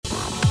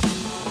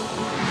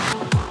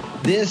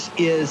This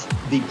is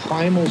the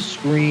primal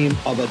scream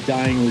of a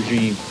dying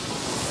regime.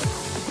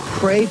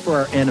 Pray for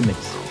our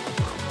enemies,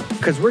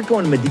 because we're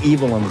going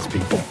medieval on these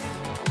people.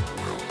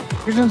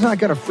 You're just not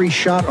got a free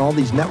shot on all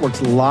these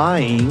networks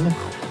lying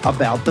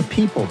about the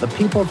people. The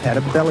people have had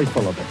a belly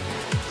full of it.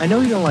 I know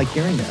you don't like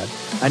hearing that.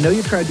 I know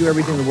you try to do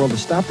everything in the world to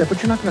stop that,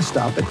 but you're not going to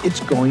stop it. It's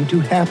going to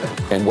happen.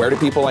 And where do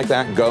people like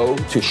that go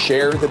to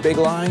share the big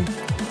lie?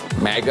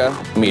 MAGA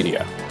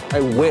media. I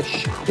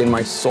wish, in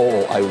my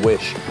soul, I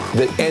wish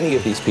that any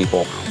of these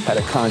people had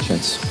a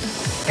conscience.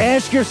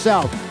 Ask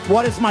yourself,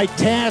 what is my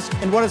task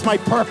and what is my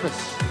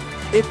purpose?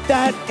 If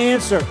that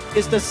answer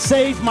is to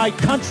save my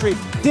country,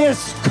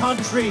 this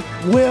country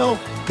will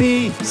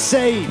be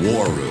saved.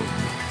 War Room.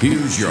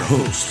 Here's your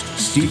host,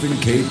 Stephen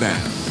K.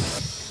 Bannon.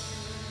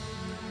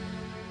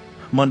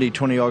 Monday,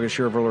 20 August,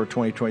 year of our Lord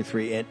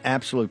 2023, an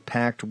absolute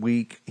packed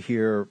week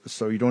here,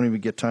 so you don't even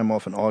get time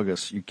off in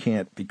August. You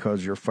can't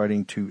because you're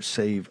fighting to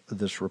save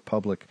this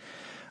republic.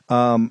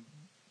 Matt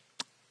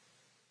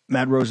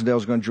Rosendale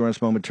is going to join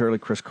us momentarily.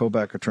 Chris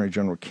Kobach, Attorney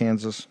General of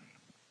Kansas.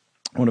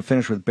 I want to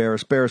finish with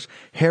Barris. Barris,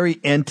 Harry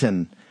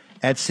Enton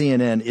at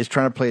CNN is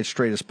trying to play it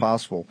straight as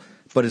possible,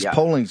 but his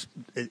polling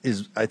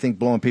is, I think,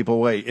 blowing people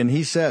away. And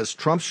he says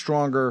Trump's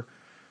stronger.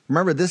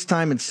 Remember, this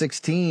time in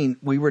 2016,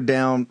 we were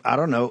down,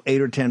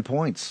 8 or 10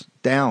 points.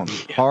 Down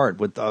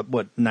hard with,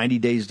 90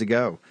 days to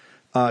go.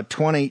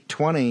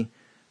 2020,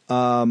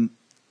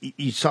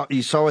 you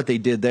saw what they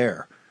did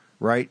there,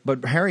 right?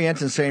 But Harry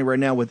Enton's saying right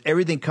now, with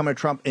everything coming to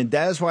Trump, and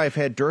that is why I've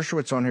had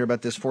Dershowitz on here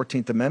about this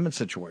 14th Amendment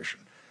situation.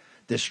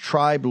 This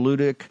tribe,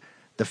 Ludic,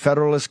 the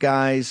Federalist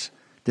guys,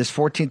 this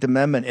 14th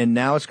Amendment, and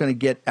now it's going to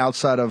get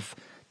outside of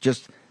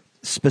just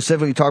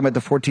specifically talking about the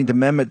 14th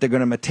Amendment. They're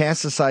going to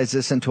metastasize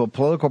this into a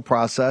political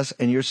process,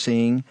 and you're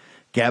seeing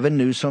Gavin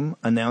Newsom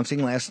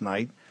announcing last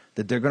night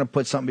that they're going to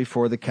put something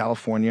before the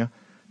California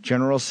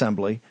General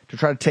Assembly to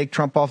try to take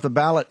Trump off the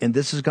ballot, and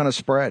this is going to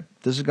spread.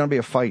 This is going to be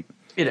a fight.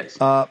 It is.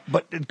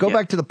 But go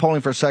back to the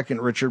polling for a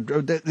second, Richard.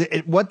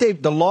 The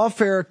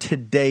lawfare to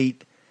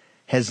date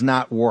has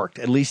not worked,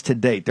 at least to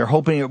date. They're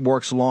hoping it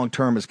works long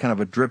term as kind of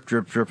a drip,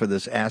 drip, drip of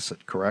this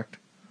acid, correct?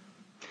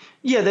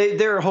 Yeah,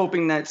 they're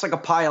hoping that it's like a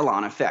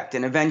pile-on effect,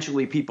 and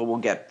eventually people will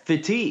get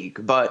fatigue.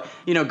 But,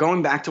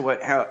 going back to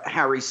what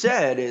Harry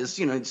said is,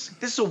 this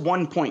is a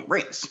one-point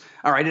race.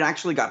 All right, it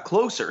actually got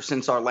closer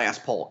since our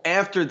last poll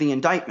after the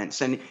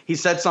indictments. And he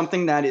said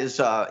something that is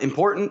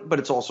important, but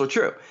it's also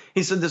true.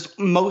 He said this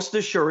most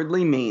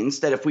assuredly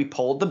means that if we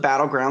polled the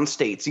battleground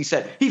states, he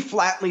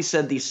flatly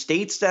said the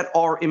states that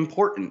are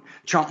important,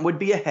 Trump would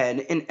be ahead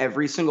in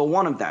every single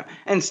one of them.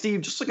 And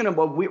Steve, just looking at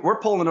what we're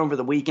polling over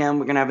the weekend,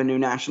 we're going to have a new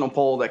national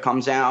poll that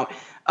comes out.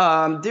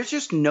 There's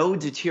just no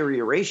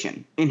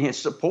deterioration in his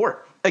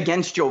support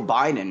against Joe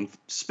Biden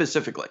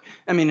specifically.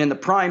 I mean, in the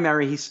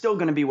primary, he's still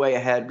going to be way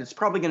ahead. It's a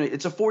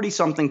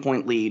 40-something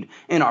point lead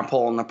in our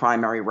poll in the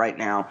primary right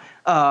now.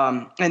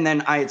 And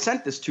then I had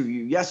sent this to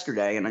you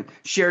yesterday, and I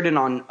shared it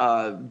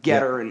on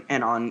Getter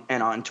and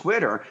on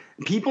Twitter.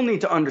 People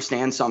need to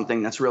understand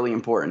something that's really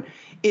important.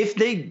 If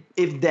they,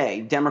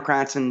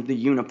 Democrats and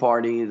the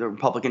Uniparty, the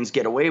Republicans,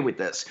 get away with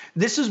this,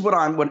 this is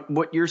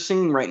what you're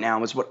seeing right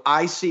now is what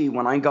I see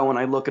when I go and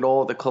I look at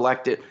all the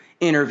collected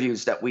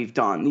interviews that we've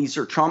done. These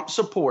are Trump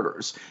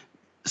supporters.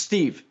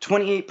 Steve,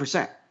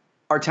 28%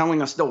 are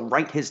telling us they'll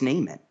write his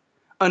name in.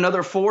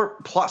 Another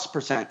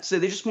 4+% say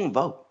they just won't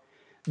vote.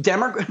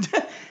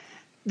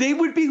 They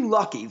would be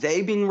lucky.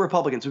 They, being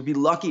Republicans, would be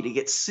lucky to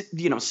get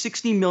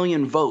 60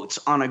 million votes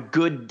on a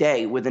good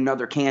day with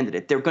another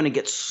candidate. They're going to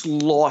get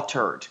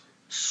slaughtered,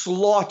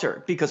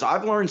 because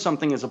I've learned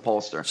something as a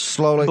pollster.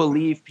 Slowly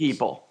believe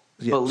people.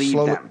 Believe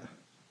them.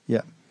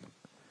 Yeah.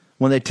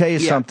 When they tell you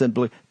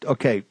something,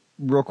 okay.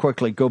 Real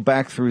quickly, go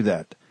back through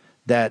that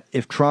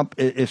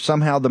if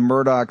somehow the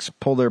Murdochs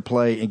pull their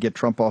play and get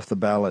Trump off the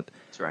ballot,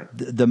 that's right.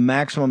 The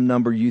maximum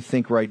number you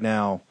think right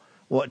now,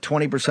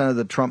 20% of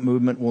the Trump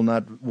movement will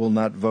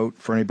not vote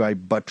for anybody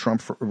but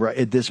Trump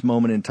at this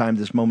moment in time,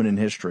 this moment in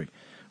history.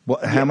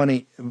 How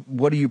many?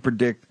 What do you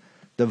predict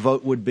the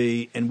vote would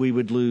be, and we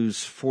would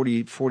lose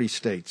 40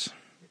 states?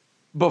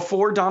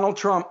 Before Donald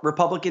Trump,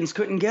 Republicans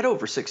couldn't get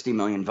over 60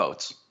 million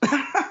votes.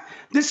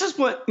 This is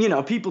what,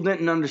 people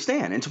didn't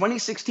understand. In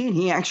 2016,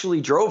 he actually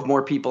drove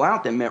more people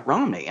out than Mitt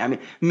Romney. I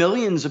mean,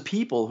 millions of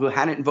people who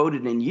hadn't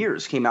voted in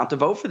years came out to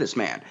vote for this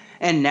man.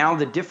 And now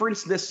the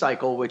difference this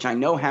cycle, which I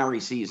know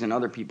Harry sees and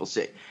other people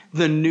see,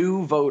 the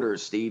new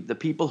voters, Steve, the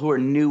people who are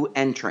new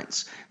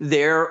entrants,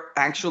 they're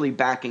actually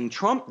backing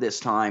Trump this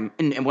time.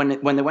 And when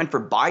they went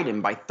for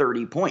Biden by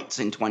 30 points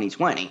in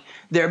 2020,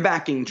 they're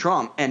backing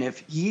Trump. And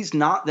if he's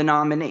not the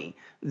nominee,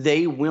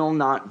 they will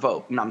not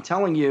vote. And I'm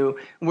telling you,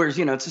 whereas,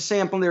 it's a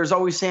sample, there's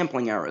always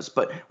sampling errors.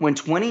 But when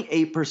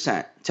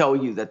 28% tell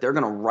you that they're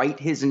going to write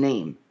his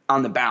name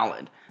on the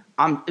ballot,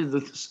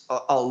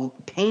 a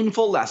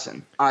painful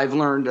lesson I've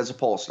learned as a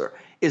pollster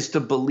is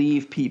to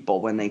believe people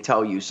when they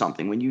tell you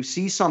something. When you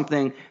see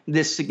something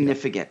this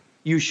significant,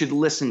 you should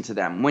listen to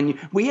them.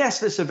 We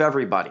ask this of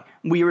everybody.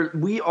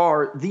 We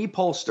are the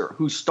pollster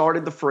who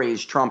started the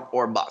phrase Trump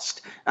or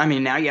bust. I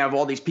mean, now you have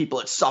all these people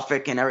at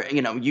Suffolk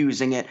and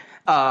using it.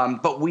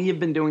 But we have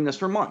been doing this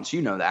for months.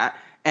 You know that.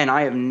 And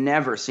I have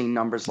never seen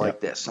numbers like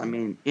this. I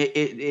mean,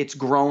 it's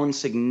grown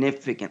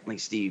significantly,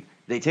 Steve.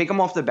 They take them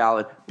off the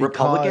ballot.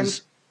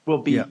 Republicans will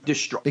be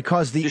destroyed.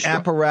 Because the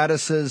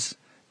apparatuses,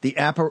 the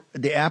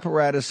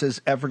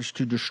apparatuses' efforts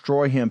to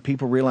destroy him,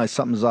 people realize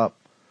something's up.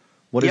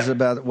 What is it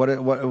about?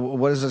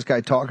 What is this guy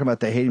talking about?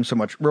 They hate him so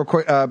much. Real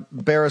quick,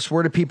 Barris,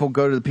 where do people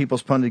go to the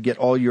People's Pundit to get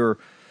all your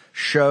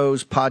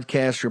shows,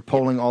 podcasts, your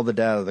polling, all the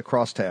data, the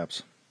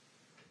crosstabs?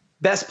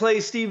 Best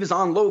place, Steve, is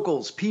on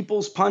Locals,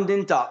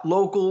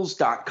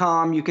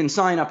 peoplespundit.locals.com. You can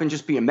sign up and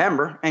just be a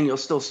member, and you'll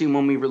still see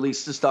when we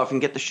release the stuff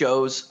and get the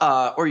shows,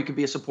 or you could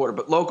be a supporter.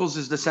 But Locals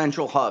is the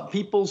central hub,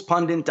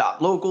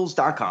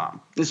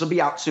 peoplespundit.locals.com. This will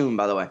be out soon,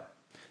 by the way.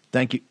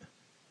 Thank you.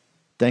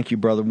 Thank you,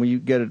 brother. When you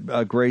get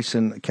it, Grace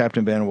and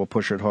Captain Banner will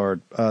push it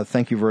hard.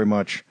 Thank you very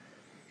much.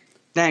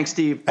 Thanks,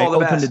 Steve. All the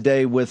best. I opened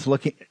today with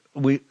looking –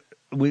 we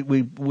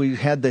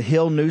had the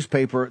Hill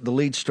newspaper. The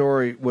lead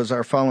story was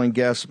our following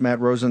guest, Matt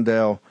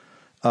Rosendale.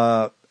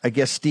 I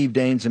guess Steve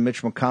Daines and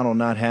Mitch McConnell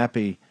not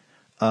happy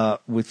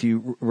with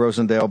you,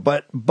 Rosendale.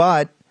 But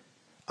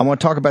I want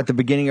to talk about the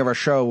beginning of our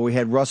show where we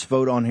had Russ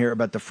Vogt on here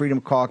about the Freedom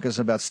Caucus,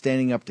 about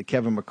standing up to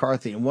Kevin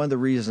McCarthy. And one of the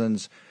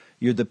reasons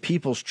you're the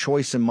people's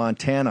choice in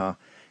Montana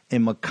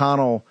and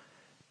McConnell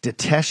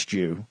detests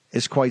you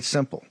is quite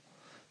simple,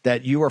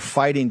 that you are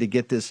fighting to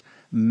get this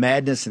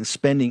madness and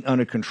spending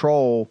under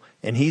control,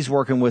 and he's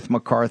working with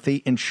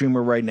McCarthy and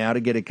Schumer right now to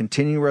get a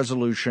continuing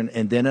resolution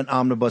and then an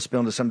omnibus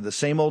bill into some of the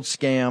same old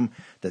scam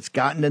that's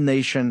gotten the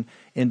nation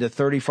into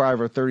 $34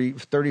 or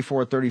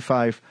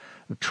 $35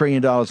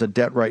 trillion of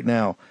debt right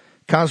now.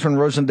 Congressman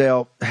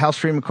Rosendale, House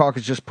Freedom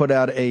Caucus just put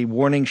out a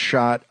warning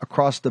shot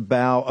across the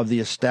bow of the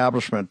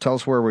establishment. Tell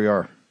us where we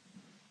are.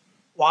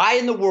 Why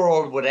in the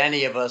world would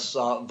any of us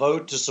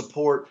vote to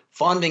support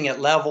funding at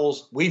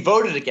levels we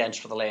voted against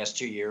for the last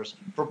 2 years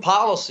for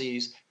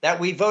policies that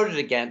we voted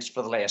against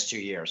for the last 2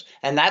 years?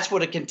 And that's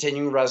what a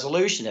continuing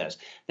resolution is.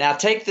 Now,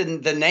 take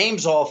the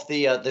names off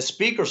the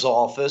Speaker's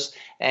office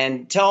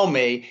and tell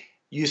me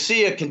you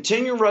see a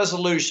continuing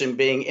resolution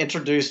being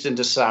introduced in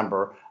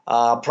December,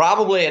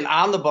 probably an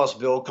omnibus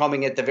bill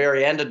coming at the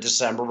very end of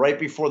December, right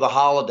before the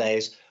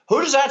holidays. Who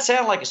does that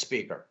sound like a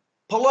speaker?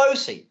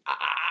 Pelosi.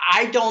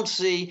 I don't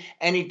see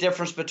any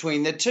difference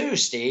between the two,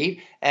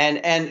 Steve.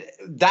 And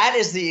that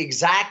is the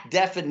exact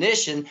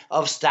definition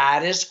of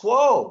status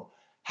quo.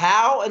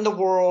 How in the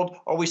world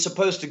are we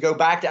supposed to go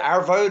back to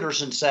our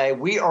voters and say,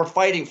 we are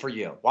fighting for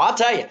you? Well, I'll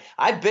tell you,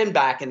 I've been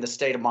back in the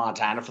state of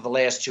Montana for the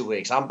last 2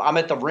 weeks. I'm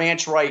at the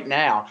ranch right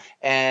now,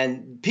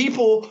 and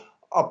people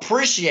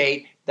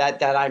appreciate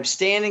that I'm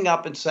standing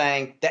up and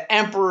saying the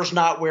emperor's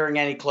not wearing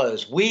any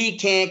clothes. We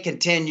can't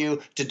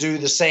continue to do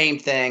the same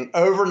thing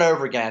over and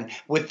over again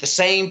with the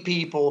same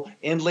people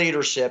in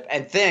leadership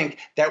and think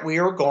that we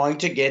are going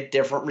to get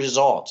different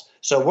results.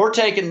 So we're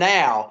taking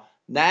now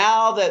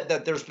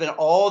that there's been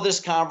all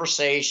this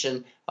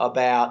conversation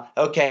about,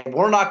 okay,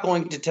 we're not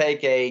going to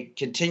take a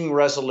continuing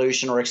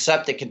resolution or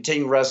accept a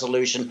continuing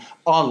resolution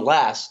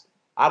unless –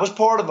 I was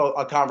part of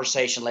a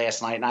conversation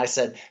last night, and I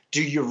said,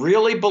 do you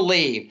really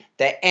believe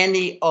that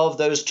any of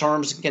those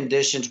terms and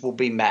conditions will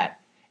be met?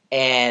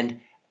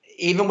 And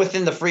even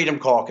within the Freedom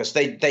Caucus,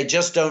 they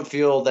just don't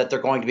feel that they're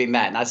going to be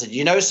met. And I said,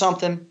 you know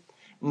something?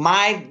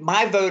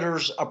 My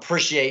voters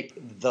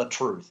appreciate the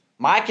truth.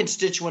 My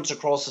constituents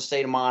across the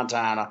state of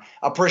Montana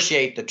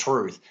appreciate the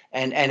truth.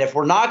 And if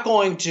we're not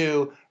going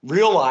to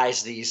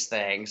realize these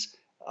things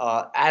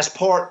as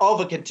part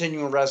of a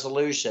continuing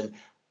resolution,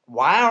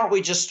 why aren't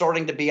we just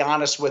starting to be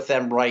honest with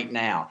them right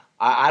now?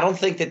 I don't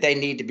think that they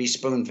need to be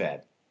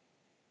spoon-fed.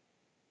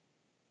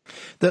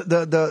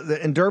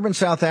 In Durban,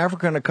 South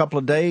Africa, in a couple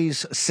of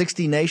days,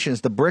 60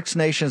 nations, the BRICS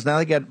nations, now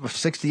they got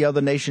 60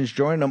 other nations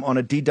joining them on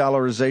a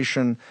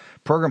de-dollarization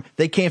program.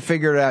 They can't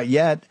figure it out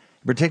yet,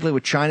 particularly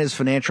with China's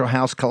financial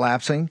house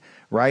collapsing,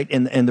 right,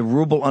 and the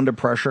ruble under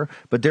pressure.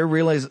 But they're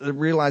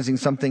realizing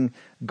something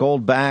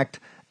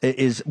gold-backed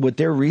is with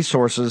their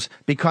resources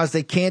because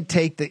they can't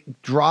take the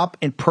drop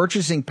in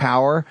purchasing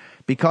power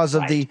because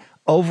of the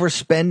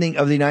overspending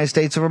of the United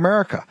States of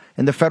America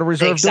and the Federal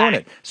Reserve doing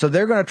it. So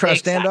they're going to try to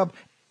stand up.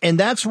 And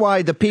that's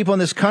why the people in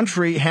this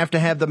country have to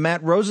have the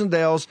Matt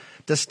Rosendales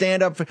to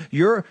stand up for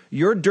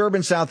your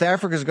Durban, South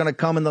Africa is going to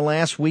come in the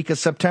last week of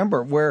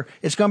September, where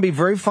it's going to be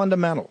very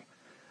fundamental.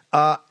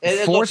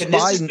 Force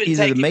Biden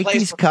either to make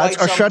these cuts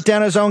or shut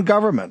down his own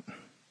government.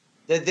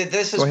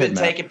 This has been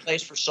taking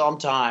place for some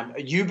time.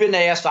 You've been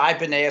asked, I've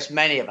been asked,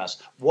 many of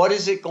us, what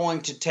is it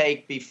going to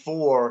take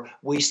before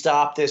we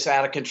stop this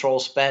out of control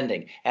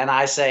spending? And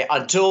I say,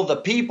 until the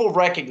people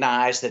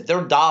recognize that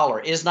their dollar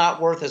is not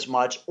worth as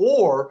much,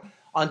 or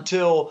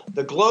until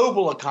the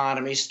global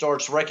economy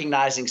starts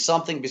recognizing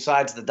something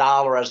besides the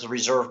dollar as the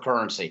reserve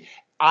currency.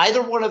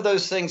 Either one of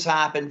those things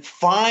happen,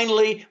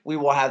 finally we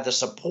will have the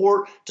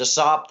support to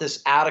stop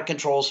this out of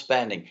control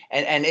spending.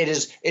 And it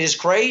is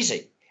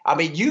crazy. I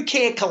mean, you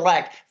can't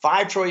collect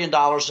 $5 trillion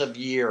a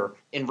year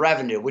in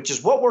revenue, which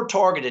is what we're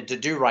targeted to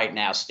do right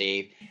now,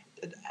 Steve.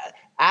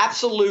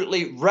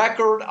 Absolutely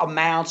record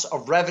amounts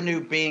of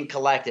revenue being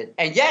collected.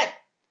 And yet,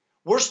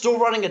 we're still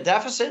running a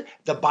deficit.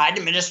 The Biden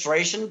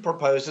administration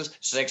proposes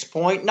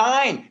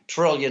 $6.9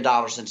 trillion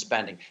in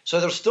spending. So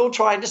they're still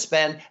trying to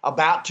spend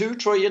about $2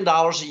 trillion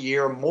a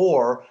year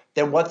more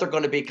than what they're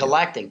going to be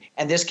collecting.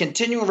 And this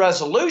continuing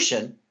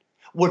resolution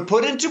would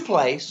put into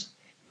place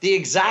the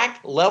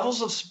exact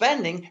levels of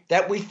spending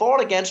that we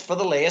fought against for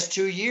the last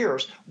 2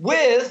 years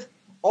with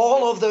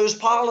all of those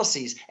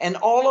policies. And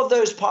all of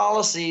those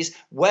policies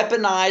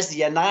weaponize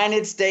the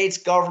United States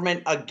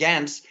government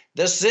against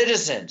the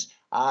citizens.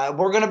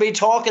 We're going to be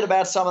talking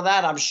about some of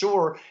that, I'm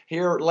sure,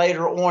 here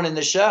later on in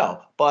the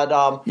show. But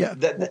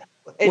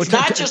it's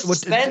not just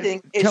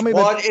spending, it's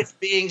what it's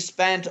being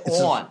spent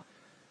on.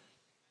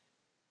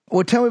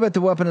 Well, tell me about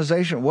the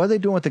weaponization. What are they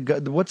doing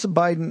with what's the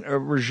Biden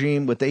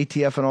regime with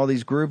ATF and all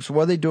these groups?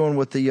 What are they doing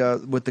with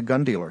the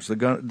gun dealers,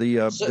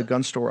 the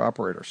gun store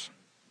operators?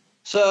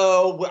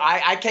 So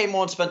I came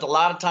on, spent a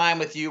lot of time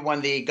with you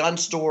when the gun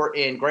store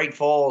in Great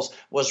Falls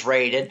was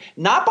raided,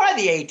 not by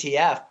the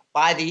ATF,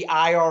 by the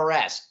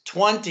IRS.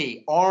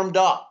 20 armed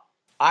up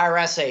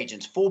IRS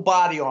agents, full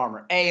body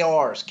armor,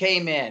 ARs,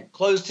 came in,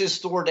 closed his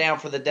store down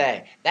for the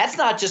day. That's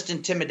not just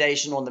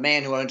intimidation on the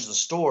man who owns the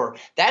store.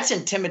 That's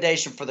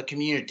intimidation for the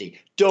community.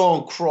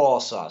 Don't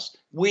cross us.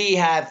 We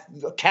have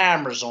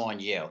cameras on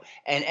you.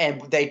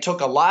 And they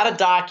took a lot of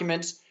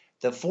documents,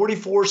 the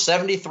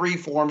 4473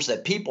 forms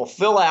that people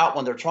fill out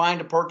when they're trying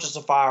to purchase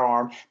a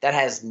firearm that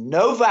has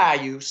no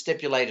value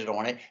stipulated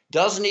on it,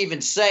 doesn't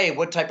even say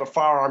what type of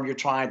firearm you're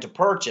trying to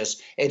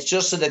purchase. It's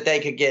just so that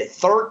they could get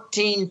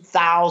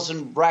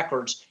 13,000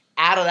 records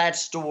out of that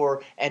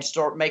store and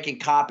start making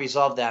copies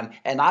of them.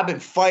 And I've been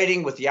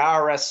fighting with the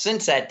IRS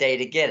since that day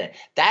to get it.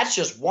 That's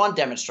just one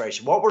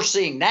demonstration. What we're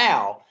seeing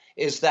now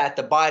is that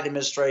the Biden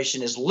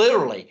administration is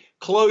literally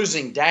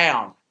closing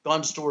down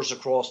gun stores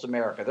across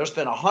America. There's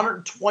been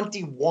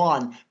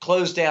 121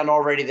 closed down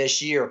already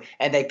this year,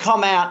 and they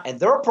come out and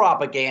their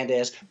propaganda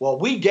is, well,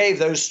 we gave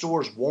those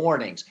stores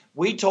warnings.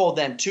 We told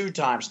them 2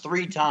 times,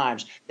 3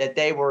 times that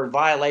they were in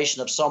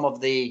violation of some of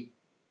the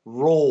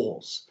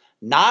rules.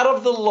 Not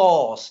of the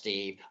law,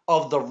 Steve,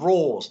 of the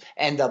rules.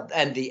 And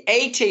the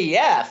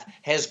ATF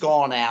has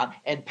gone out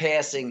and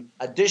passing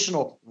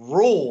additional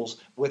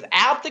rules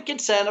without the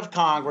consent of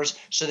Congress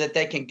so that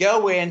they can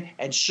go in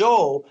and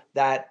show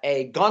that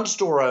a gun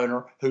store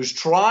owner who's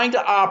trying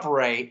to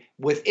operate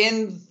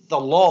within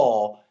the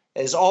law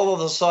is all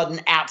of a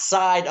sudden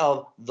outside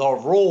of the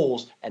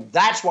rules, and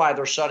that's why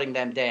they're shutting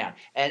them down.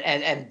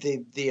 And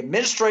the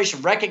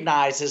administration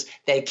recognizes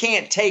they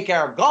can't take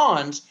our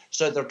guns,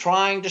 so they're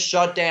trying to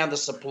shut down the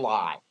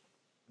supply.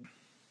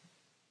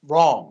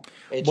 Wrong.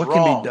 It's what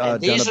wrong. Can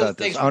be done about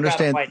this? I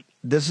understand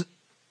this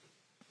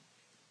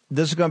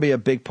is going to be a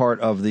big part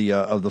of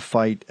the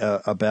fight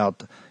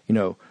about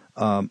the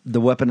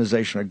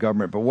weaponization of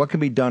government. But what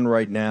can be done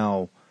right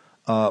now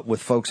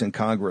with folks in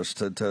Congress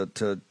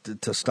to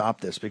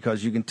stop this?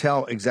 Because you can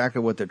tell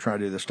exactly what they're trying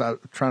to do. They're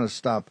trying to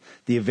stop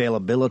the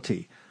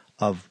availability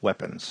of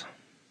weapons.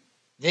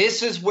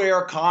 This is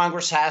where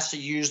Congress has to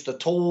use the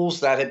tools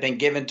that have been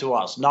given to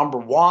us. Number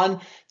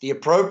one, the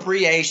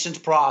appropriations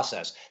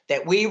process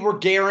that we were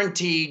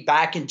guaranteed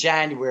back in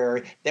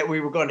January that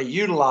we were going to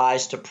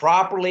utilize to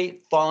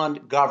properly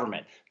fund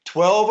government.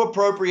 12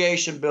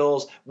 appropriation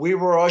bills, we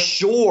were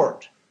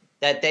assured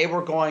that they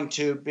were going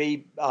to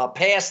be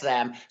past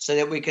them so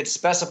that we could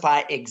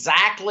specify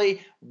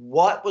exactly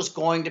what was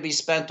going to be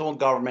spent on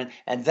government.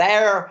 And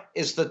there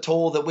is the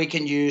tool that we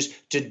can use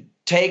to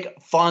take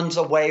funds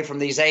away from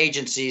these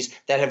agencies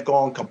that have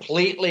gone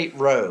completely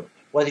rogue.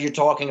 Whether you're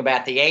talking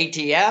about the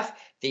ATF,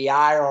 the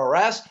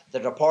IRS, the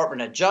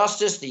Department of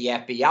Justice, the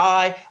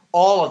FBI,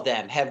 all of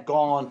them have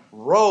gone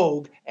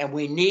rogue, and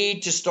we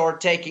need to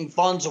start taking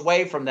funds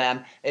away from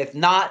them. If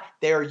not,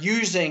 they're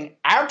using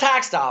our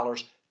tax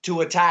dollars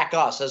to attack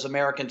us as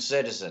American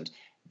citizens.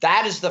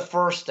 That is the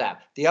first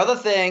step. The other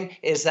thing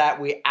is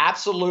that we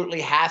absolutely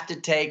have to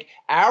take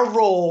our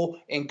role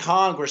in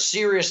Congress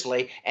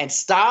seriously and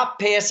stop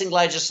passing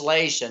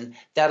legislation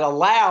that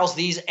allows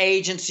these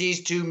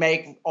agencies to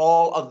make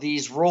all of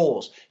these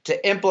rules,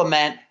 to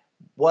implement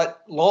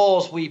what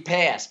laws we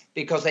pass,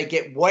 because they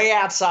get way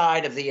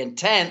outside of the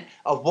intent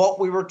of what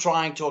we were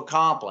trying to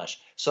accomplish.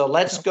 So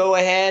let's go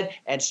ahead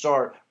and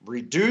start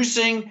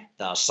reducing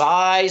the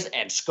size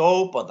and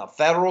scope of the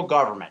federal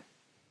government.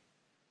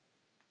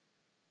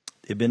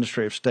 The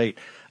administrative state.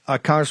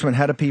 Congressman,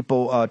 how do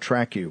people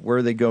track you? Where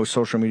do they go?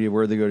 Social media?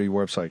 Where do they go to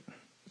your website?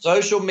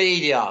 Social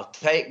media.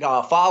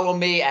 Follow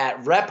me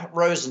at Rep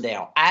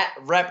Rosendale, at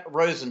Rep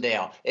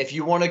Rosendale. If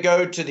you want to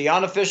go to the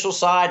unofficial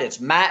side,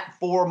 it's Matt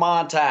for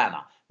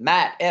Montana.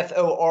 Matt,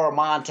 F-O-R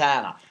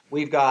Montana.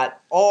 We've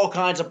got all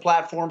kinds of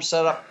platforms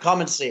set up.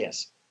 Come and see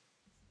us.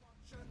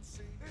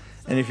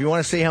 And if you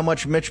want to see how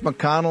much Mitch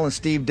McConnell and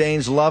Steve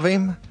Daines love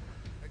him,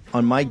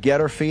 on my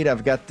Getter feed,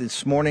 I've got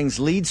this morning's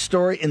lead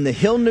story in the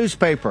Hill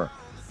newspaper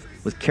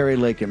with Carrie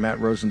Lake and Matt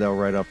Rosendale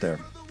right up there.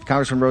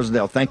 Congressman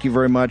Rosendale, thank you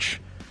very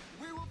much.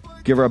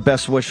 Give our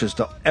best wishes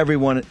to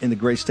everyone in the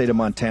great state of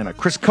Montana.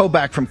 Chris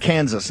Kobach from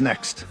Kansas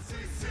next.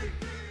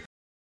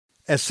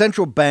 As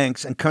central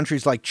banks in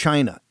countries like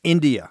China,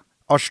 India,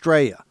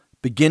 Australia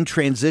begin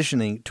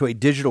transitioning to a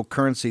digital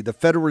currency, the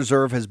Federal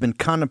Reserve has been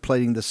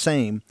contemplating the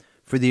same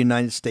for the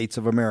United States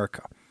of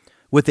America.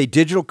 With a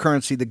digital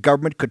currency, the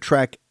government could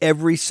track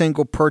every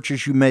single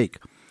purchase you make.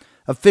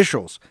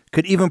 Officials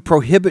could even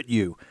prohibit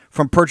you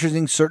from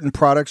purchasing certain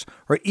products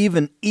or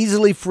even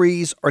easily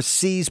freeze or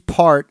seize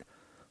part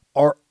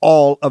or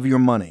all of your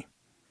money.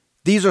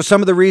 These are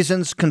some of the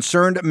reasons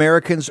concerned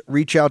Americans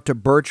reach out to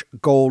Birch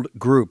Gold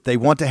Group. They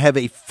want to have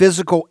a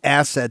physical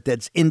asset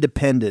that's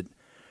independent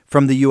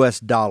from the U.S.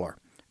 dollar.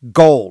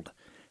 Gold,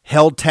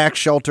 held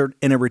tax-sheltered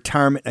in a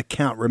retirement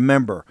account.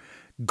 Remember,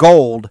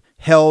 gold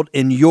held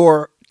in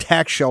your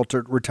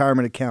tax-sheltered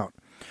retirement account.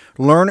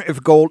 Learn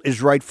if gold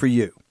is right for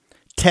you.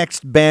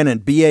 Text Bannon,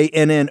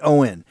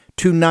 Bannon,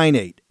 to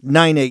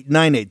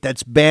 989898.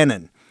 That's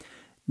Bannon,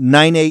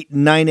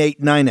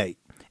 989898.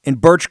 And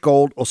Birch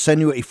Gold will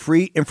send you a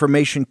free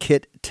information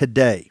kit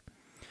today.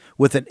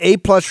 With an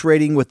A-plus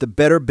rating with the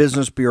Better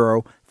Business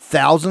Bureau,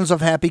 thousands of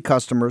happy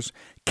customers,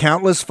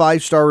 countless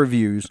 5-star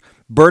reviews,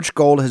 Birch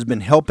Gold has been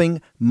helping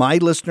my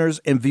listeners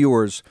and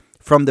viewers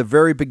from the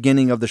very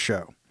beginning of the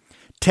show.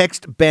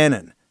 Text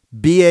Bannon,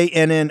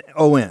 Bannon,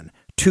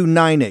 to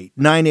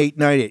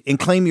 989898 and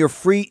claim your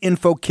free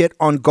info kit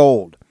on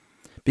gold.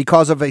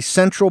 Because of a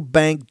central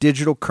bank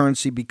digital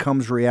currency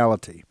becomes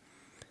reality,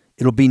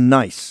 it'll be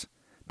nice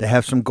to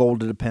have some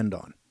gold to depend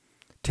on.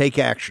 Take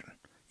action.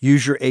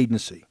 Use your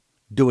agency.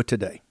 Do it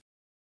today.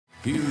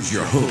 Here's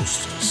your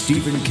host,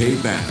 Stephen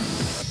K. Bannon.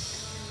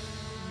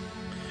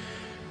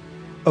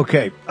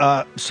 Okay,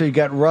 so you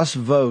got Russ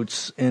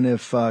Votes, and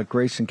if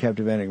Grace and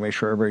Captivating, make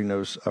sure everybody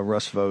knows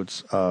Russ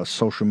Votes,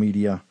 social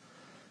media.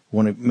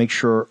 Want to make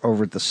sure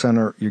over at the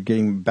center you're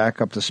getting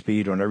back up to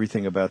speed on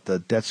everything about the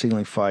debt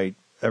ceiling fight,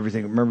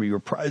 everything.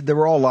 Remember, they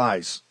were all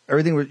lies.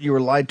 Everything you were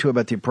lied to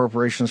about the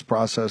appropriations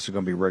process is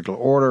going to be regular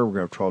order. We're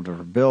going to have 12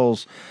 different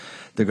bills.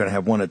 They're going to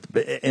have one at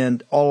the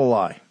end, all a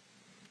lie.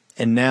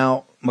 And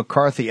now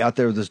McCarthy out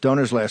there with his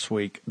donors last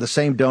week, the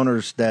same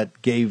donors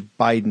that gave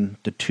Biden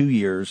the 2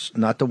 years,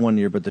 not the 1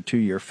 year, but the 2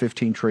 year,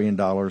 $15 trillion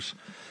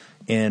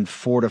and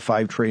 $4 to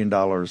 $5 trillion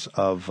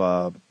of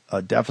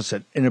a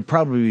deficit. And it'll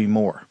probably be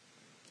more.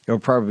 It'll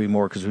probably be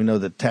more because we know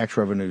that tax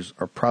revenues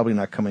are probably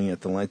not coming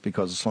at the length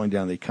because of slowing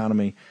down the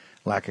economy,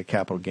 lack of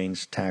capital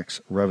gains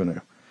tax revenue.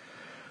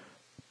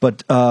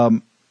 But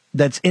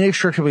that's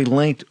inextricably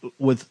linked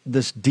with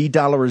this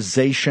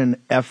de-dollarization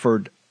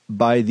effort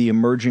by the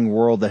emerging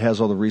world that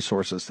has all the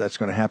resources. That's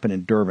going to happen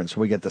in Durban.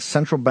 So we get the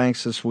central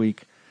banks this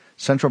week.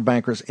 Central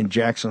bankers in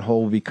Jackson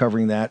Hole will be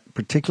covering that,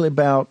 particularly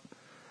about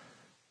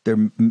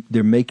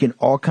they're making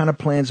all kind of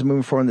plans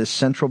moving forward on this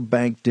central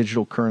bank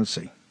digital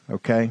currency,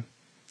 okay,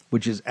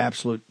 which is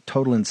absolute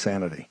total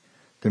insanity.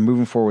 They're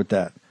moving forward with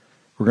that.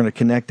 We're going to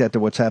connect that to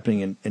what's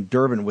happening in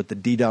Durban with the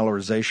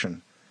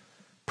de-dollarization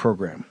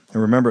program.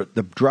 And remember,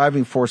 the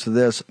driving force of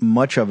this,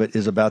 much of it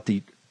is about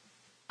the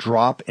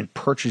drop in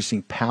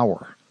purchasing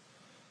power.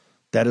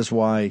 That is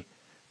why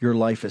your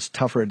life is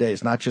tougher today.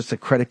 It's not just a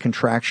credit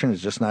contraction.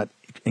 It's just not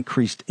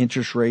increased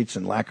interest rates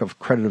and lack of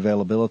credit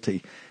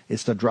availability.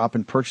 It's the drop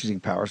in purchasing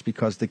powers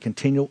because the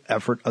continual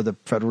effort of the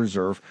Federal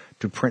Reserve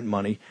to print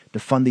money to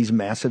fund these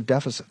massive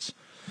deficits.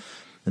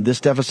 And this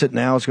deficit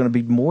now is going to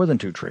be more than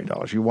 $2 trillion.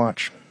 You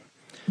watch.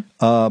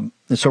 And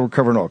so we're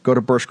covering all. Go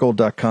to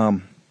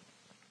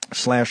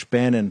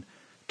birchgold.com/Bannon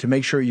to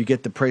make sure you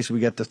get the price. We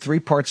got the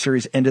 3-part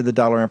series, End of the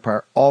Dollar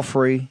Empire, all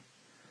free.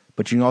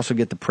 But you can also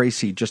get the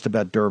précis just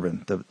about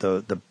Durban,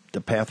 the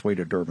pathway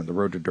to Durban, the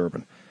road to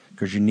Durban,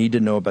 because you need to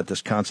know about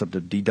this concept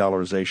of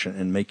de-dollarization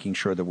and making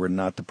sure that we're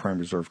not the prime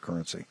reserve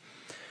currency.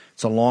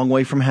 It's a long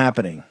way from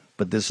happening,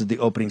 but this is the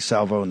opening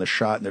salvo and the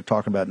shot, and they're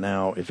talking about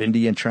now. If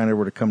India and China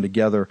were to come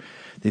together,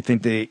 they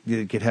think they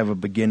could have a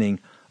beginning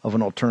of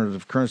an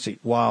alternative currency,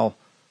 while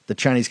the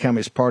Chinese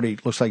Communist Party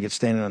looks like it's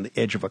standing on the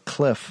edge of a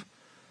cliff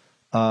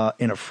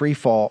in a free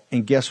fall.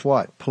 And guess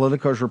what?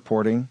 Politico is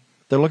reporting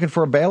they're looking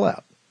for a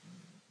bailout.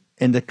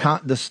 And the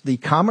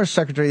Commerce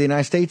Secretary of the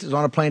United States is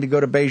on a plane to go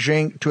to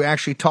Beijing to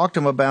actually talk to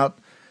him about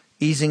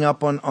easing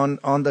up on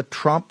the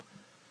Trump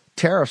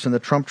tariffs and the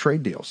Trump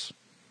trade deals.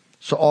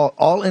 So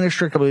all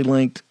inextricably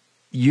linked.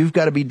 You've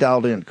got to be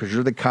dialed in because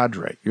you're the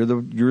cadre.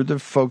 You're the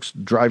folks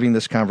driving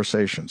this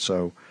conversation.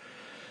 So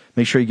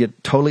make sure you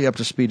get totally up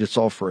to speed. It's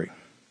all free.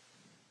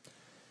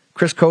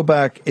 Chris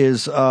Kobach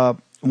is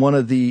one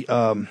of the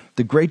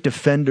great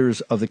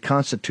defenders of the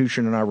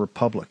Constitution in our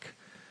republic.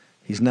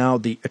 He's now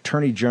the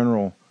Attorney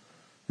General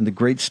in the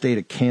great state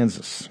of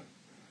Kansas.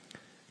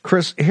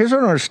 Chris, here's what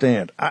I don't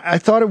understand. I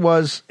thought it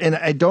was, and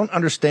I don't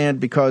understand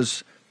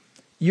because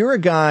you're a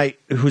guy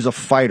who's a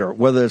fighter,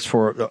 whether it's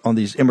on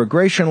these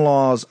immigration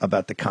laws,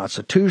 about the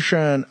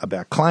Constitution,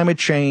 about climate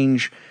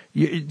change.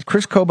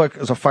 Chris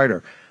Kobach is a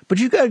fighter, but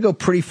you got to go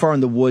pretty far in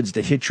the woods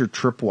to hit your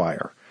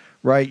tripwire,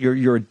 right?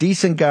 You're a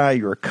decent guy.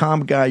 You're a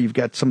calm guy. You've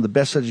got some of the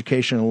best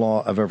education in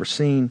law I've ever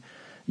seen.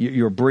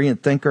 You're a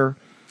brilliant thinker.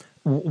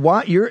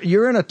 why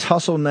you're in a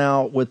tussle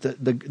now with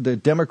the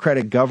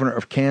Democratic governor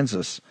of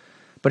Kansas.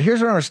 But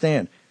here's what I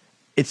understand.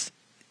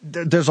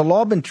 There's a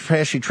law been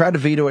passed. She tried to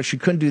veto it. She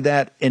couldn't do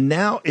that. And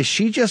now is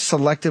she just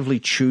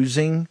selectively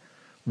choosing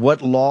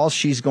what laws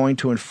she's going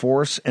to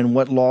enforce and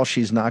what laws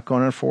she's not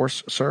going to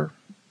enforce, sir?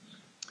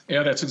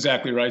 Yeah, that's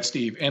exactly right,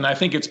 Steve. And I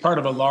think it's part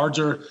of a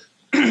larger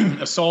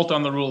assault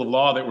on the rule of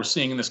law that we're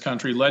seeing in this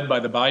country, led by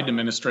the Biden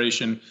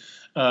administration,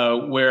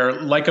 where,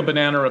 like a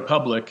banana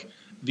republic,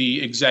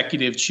 the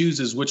executive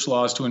chooses which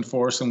laws to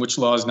enforce and which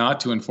laws not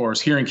to enforce.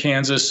 Here in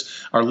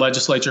Kansas, our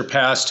legislature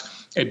passed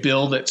a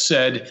bill that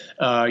said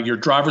your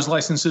driver's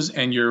licenses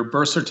and your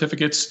birth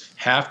certificates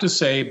have to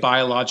say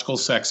biological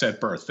sex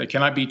at birth. They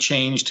cannot be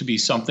changed to be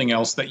something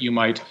else that you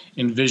might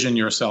envision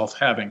yourself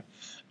having.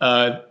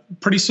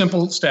 Pretty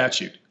simple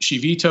statute. She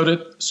vetoed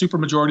it.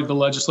 Supermajority of the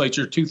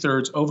legislature,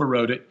 2/3,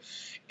 overrode it.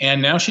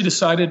 And now she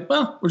decided,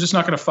 well, we're just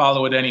not going to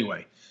follow it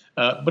anyway.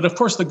 But of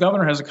course, the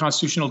governor has a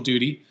constitutional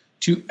duty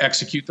to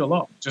execute the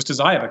law, just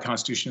as I have a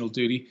constitutional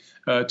duty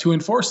to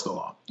enforce the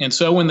law. And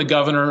so when the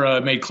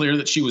governor made clear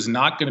that she was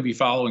not going to be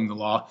following the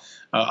law,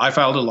 I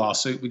filed a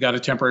lawsuit. We got a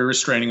temporary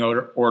restraining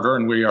order,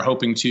 and we are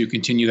hoping to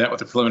continue that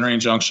with a preliminary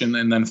injunction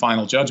and then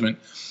final judgment.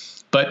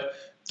 But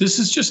this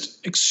is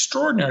just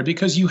extraordinary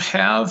because you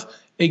have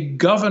a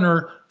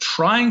governor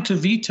trying to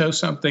veto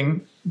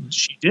something.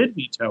 She did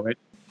veto it.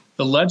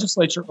 The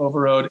legislature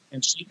overrode,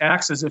 and she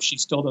acts as if she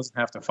still doesn't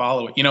have to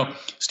follow it. You know,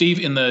 Steve,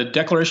 in the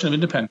Declaration of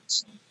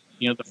Independence,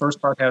 the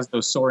first part has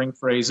those soaring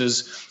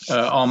phrases,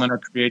 all men are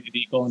created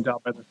equal,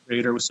 endowed by the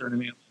Creator with certain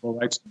inalienable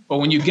rights. But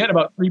when you get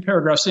about 3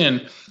 paragraphs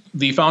in,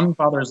 the Founding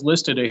Fathers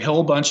listed a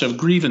whole bunch of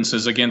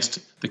grievances against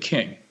the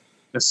king.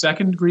 The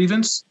second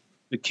grievance,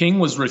 the king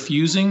was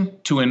refusing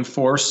to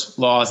enforce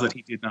laws that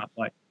he did not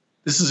like.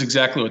 This is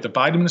exactly what the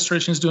Biden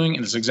administration is doing,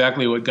 and it's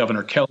exactly what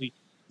Governor Kelly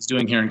is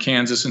doing here in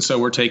Kansas, and so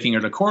we're taking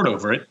her to court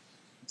over it.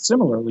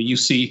 Similarly, you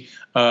see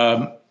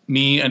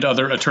me and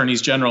other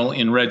attorneys general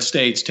in red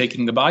states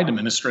taking the Biden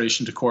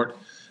administration to court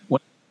when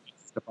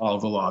to follow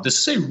the law.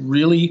 This is a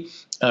really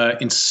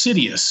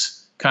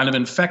insidious kind of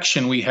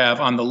infection we have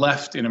on the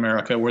left in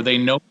America, where they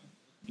know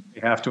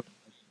they have to.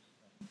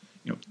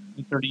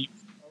 30 years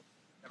ago,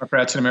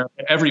 Democrats in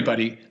America,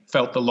 everybody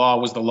felt the law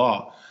was the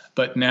law,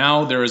 but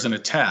now there is an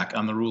attack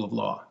on the rule of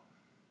law.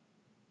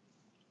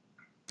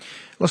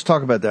 Let's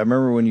talk about that. I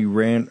remember when you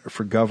ran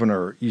for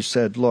governor, you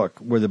said, look,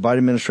 where the Biden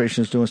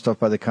administration is doing stuff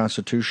by the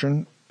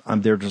Constitution,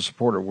 I'm there to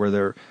support it.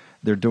 Where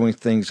they're doing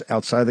things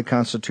outside the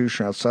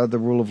Constitution, outside the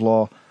rule of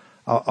law,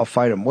 I'll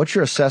fight them. What's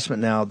your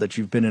assessment now that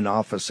you've been in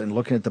office and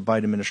looking at the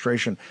Biden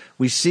administration?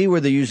 We see where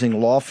they're using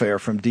lawfare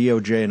from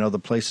DOJ and other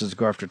places to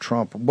go after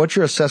Trump. What's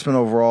your assessment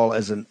overall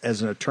as an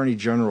attorney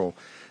general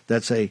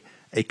that's a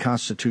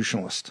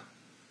constitutionalist?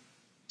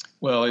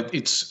 Well,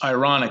 it's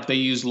ironic. They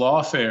use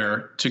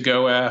lawfare to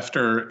go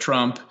after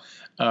Trump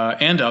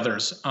and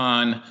others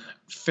on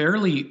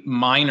fairly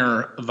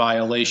minor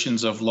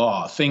violations of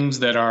law, things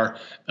that are,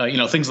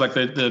 things like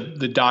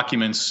the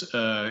documents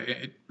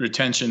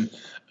retention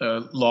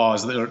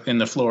laws that are in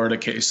the Florida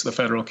case, the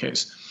federal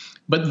case.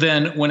 But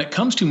then when it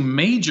comes to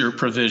major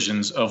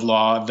provisions of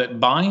law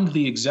that bind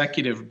the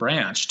executive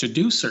branch to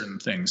do certain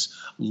things,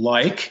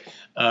 like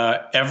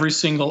every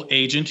single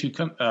agent who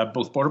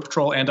both Border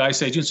Patrol and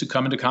ICE agents who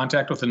come into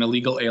contact with an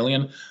illegal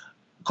alien,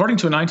 according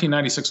to a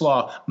 1996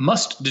 law,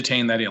 must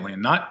detain that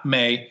alien, not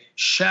may,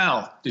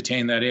 shall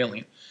detain that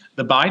alien.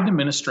 The Biden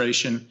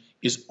administration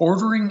is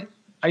ordering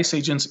ICE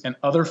agents and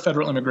other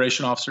federal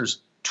immigration officers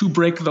to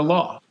break the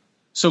law.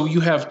 So you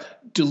have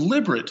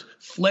deliberate,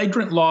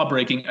 flagrant law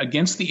breaking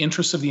against the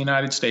interests of the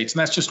United States. And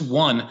that's just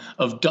one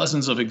of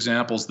dozens of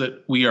examples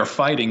that we are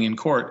fighting in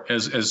court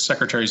as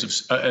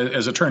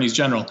as attorneys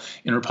general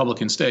in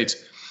Republican states.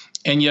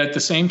 And yet at the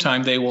same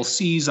time, they will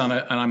seize on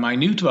a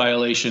minute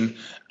violation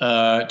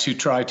to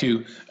try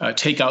to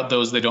take out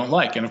those they don't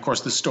like. And of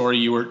course, the story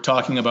you were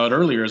talking about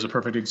earlier is a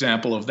perfect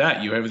example of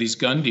that. You have these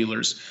gun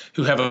dealers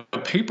who have a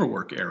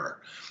paperwork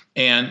error,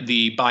 and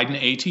the Biden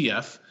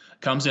ATF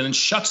comes in and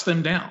shuts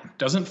them down,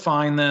 doesn't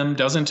fine them,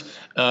 doesn't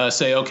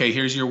say, okay,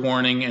 here's your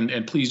warning,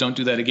 and please don't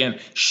do that again,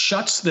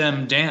 shuts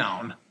them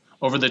down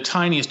over the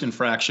tiniest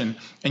infraction,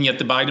 and yet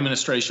the Biden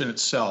administration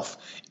itself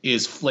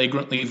is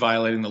flagrantly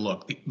violating the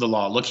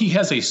law. Look, he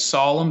has a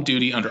solemn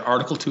duty under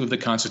Article 2 of the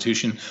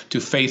Constitution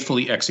to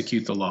faithfully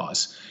execute the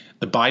laws.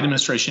 The Biden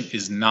administration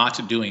is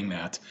not doing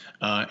that,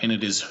 and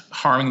it is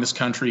harming this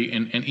country,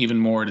 and even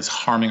more, it is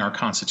harming our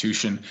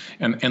Constitution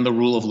and the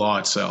rule of law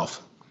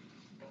itself.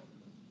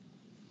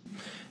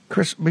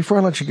 Chris, before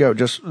I let you go,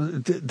 just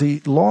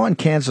the law in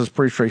Kansas is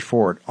pretty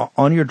straightforward.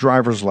 On your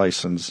driver's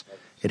license,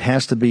 it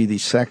has to be the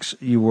sex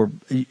your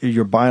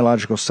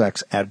biological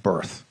sex at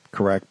birth,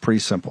 correct? Pretty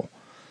simple.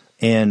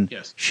 And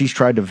yes. She's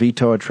tried to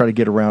veto it, try to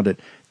get around it.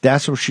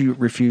 That's what she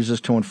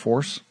refuses to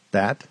enforce?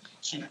 That?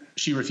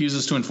 She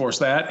refuses to enforce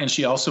that, and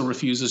she also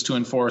refuses to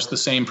enforce the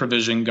same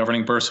provision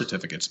governing birth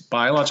certificates.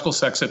 Biological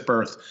sex at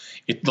birth.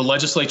 The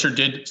legislature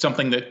did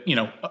something that,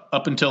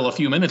 up until a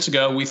few minutes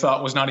ago, we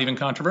thought was not even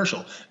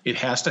controversial. It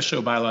has to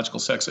show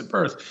biological sex at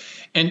birth.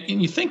 And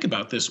you think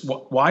about this.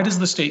 Why does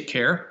the state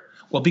care?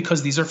 Well,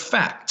 because these are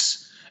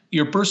facts.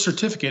 Your birth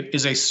certificate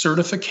is a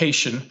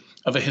certification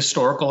of a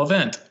historical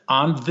event.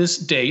 On this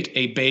date,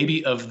 a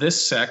baby of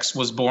this sex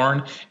was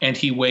born and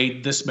he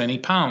weighed this many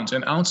pounds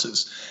and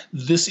ounces.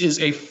 This is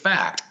a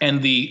fact.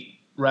 And the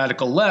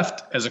radical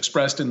left, as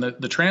expressed in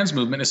the trans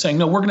movement, is saying,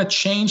 no, we're going to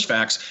change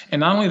facts. And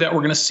not only that, we're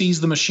going to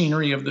seize the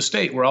machinery of the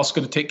state. We're also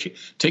going to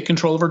take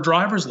control of our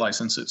driver's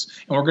licenses.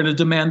 And we're going to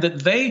demand that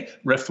they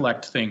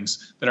reflect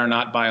things that are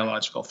not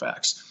biological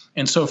facts.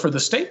 And so for the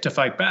state to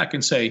fight back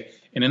and say,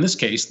 and in this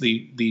case,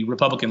 the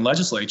Republican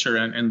legislature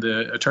and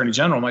the Attorney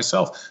General,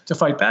 myself, to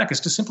fight back is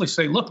to simply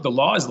say, look, the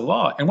law is the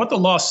law. And what the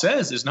law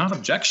says is not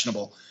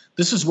objectionable.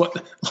 This is what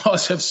the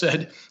laws have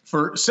said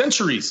for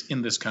centuries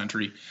in this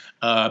country.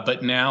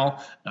 But now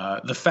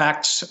the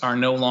facts are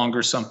no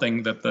longer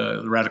something that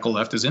the radical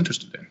left is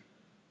interested in.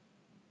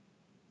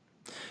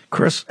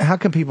 Chris, how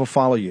can people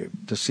follow you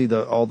to see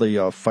all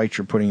the fights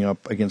you're putting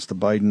up against the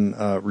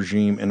Biden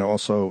regime and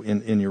also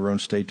in your own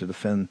state to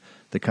defend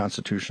the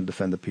Constitution,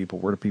 defend the people?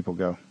 Where do people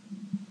go?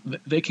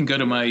 They can go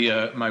to my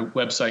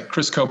website,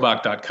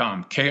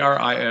 chriskobach.com,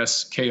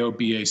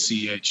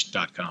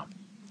 KRISKOBACH.com.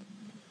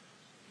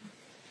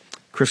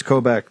 Chris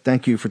Kobach,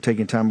 thank you for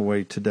taking time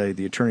away today,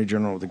 the Attorney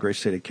General of the great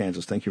state of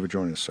Kansas. Thank you for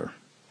joining us, sir.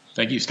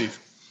 Thank you, Steve.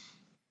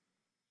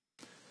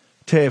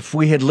 If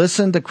we had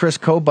listened to Chris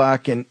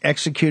Kobach and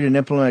executed and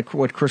implemented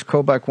what Chris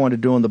Kobach wanted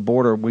to do on the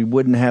border, we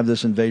wouldn't have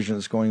this invasion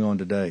that's going on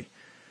today.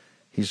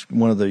 He's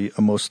one of the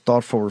most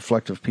thoughtful,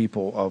 reflective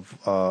people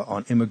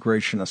on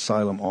immigration,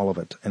 asylum, all of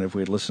it. And if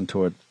we had listened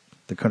to it,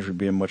 the country would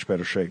be in much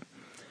better shape.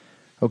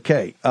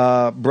 Okay,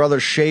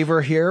 Brother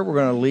Shaver here. We're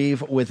going to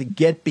leave with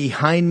Get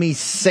Behind Me,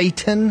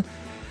 Satan.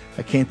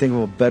 I can't think of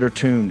a better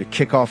tune to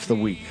kick off the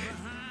week.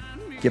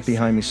 Get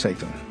Behind Me,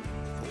 Satan.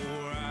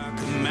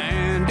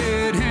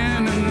 Commanded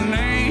in the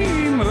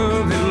name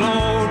of the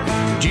Lord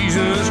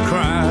Jesus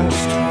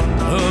Christ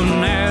of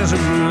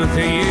Nazareth,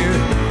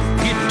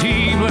 get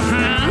thee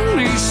behind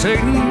me,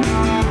 Satan.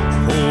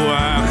 For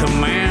I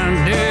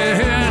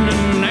commanded in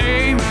the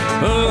name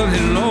of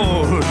the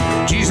Lord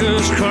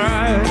Jesus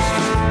Christ.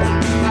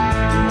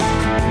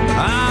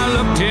 I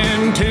looked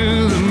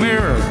into the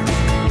mirror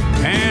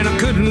and I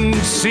couldn't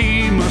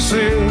see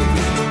myself.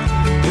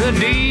 The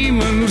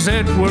demons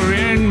that were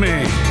in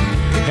me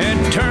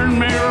had turned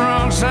me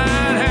wrong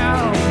side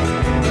out.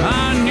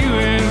 I knew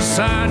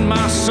inside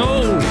my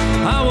soul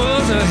I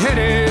was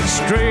headed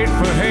straight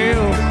for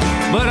hell,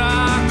 but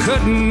I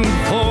couldn't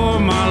for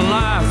my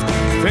life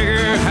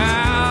figure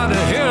how to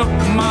help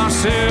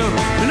myself.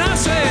 And I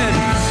said,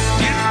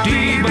 get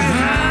thee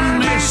behind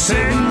me,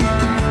 Satan,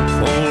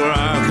 for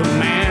I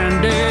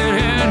commanded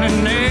in the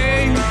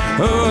name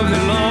of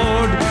the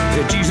Lord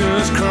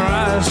Jesus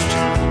Christ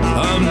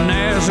of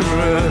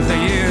Nazareth,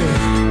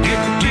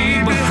 get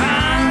thee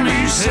behind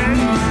me, Satan,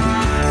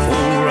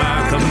 for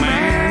I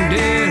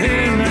commanded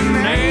in the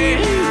name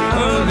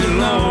of the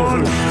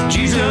Lord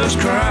Jesus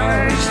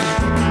Christ.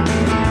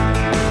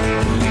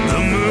 The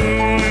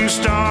moon and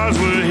stars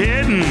were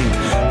hidden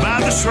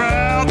by the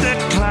shroud that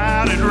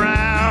clouded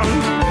round.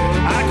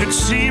 I could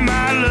see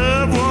my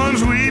loved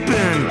ones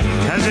weeping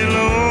as they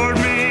lowered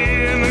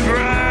me in the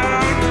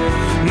ground.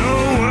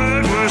 No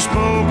words were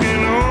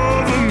spoken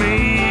over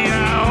me.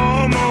 I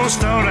almost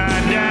thought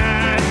I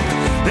died.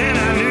 Then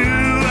I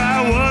knew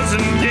I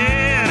wasn't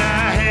dead.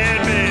 I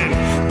had been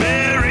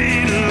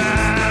buried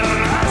alive.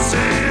 I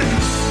said,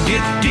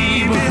 get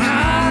thee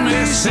behind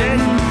me,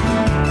 Satan,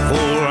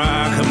 for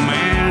I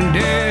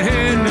commanded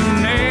in the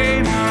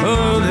name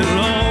of the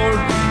Lord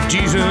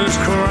Jesus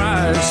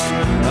Christ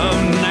of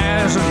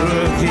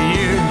Nazareth,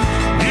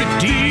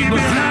 get thee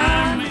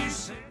behind me,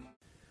 Satan.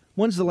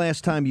 When's the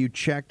last time you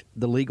checked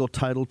the legal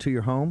title to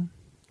your home?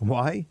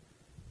 Why?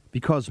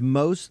 Because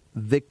most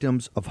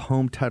victims of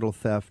home title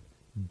theft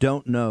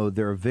don't know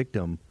they're a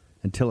victim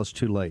until it's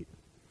too late.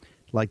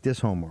 Like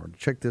this homeowner.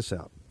 Check this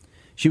out.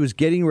 She was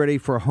getting ready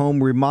for a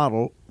home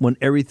remodel when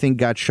everything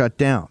got shut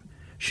down.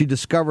 She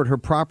discovered her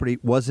property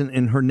wasn't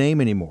in her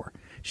name anymore.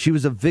 She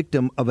was a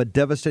victim of a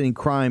devastating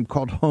crime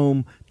called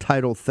home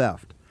title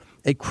theft.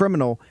 A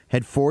criminal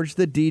had forged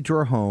the deed to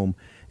her home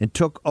and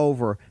took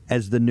over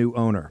as the new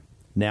owner.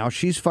 Now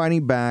she's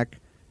fighting back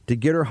to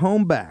get her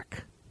home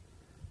back.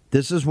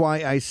 This is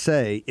why I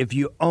say, if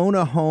you own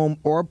a home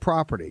or a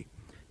property,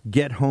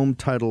 get Home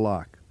Title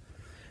Lock.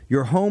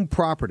 Your home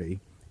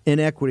property and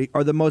equity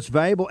are the most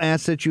valuable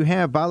assets you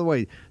have. By the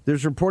way,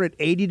 there's reported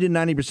 80 to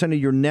 90% of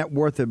your net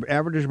worth, of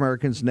average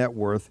American's net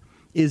worth,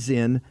 is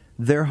in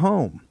their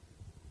home.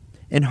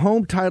 And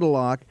Home Title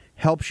Lock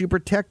helps you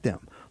protect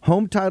them.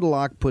 Home Title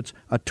Lock puts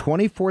a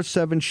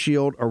 24/7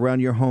 shield around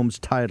your home's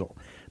title.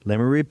 Let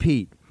me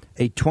repeat,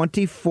 a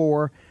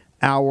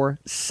 24-hour,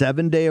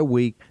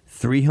 7-day-a-week,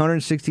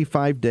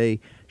 365-day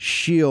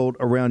shield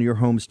around your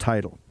home's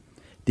title.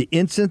 The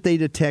instant they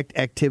detect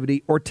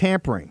activity or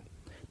tampering,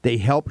 they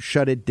help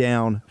shut it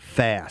down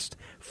fast.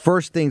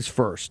 First things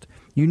first,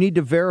 you need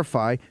to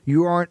verify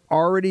you aren't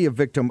already a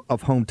victim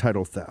of home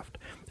title theft.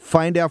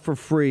 Find out for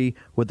free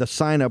with a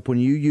sign-up when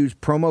you use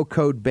promo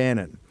code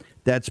Bannon.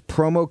 That's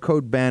promo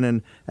code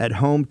Bannon at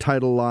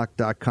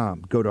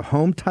HomeTitleLock.com. Go to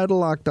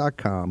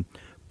HomeTitleLock.com,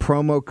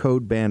 promo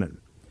code Bannon.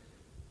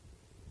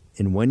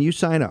 And when you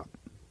sign up,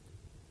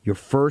 your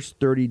first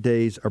 30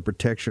 days of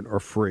protection are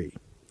free.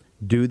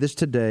 Do this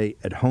today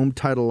at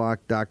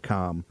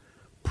HomeTitleLock.com,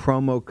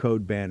 promo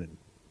code Bannon.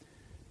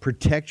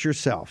 Protect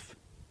yourself.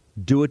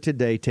 Do it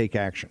today. Take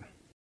action.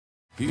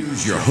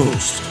 Here's your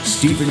host,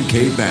 Stephen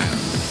K. Bannon.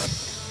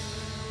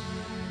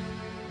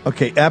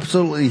 Okay,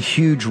 absolutely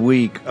huge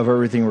week of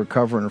everything we're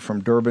covering,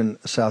 from Durban,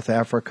 South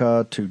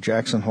Africa, to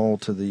Jackson Hole,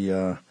 to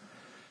the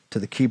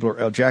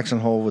Keebler Jackson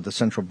Hole with the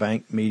central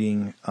bank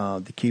meeting.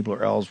 The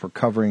Keebler L's we're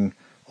covering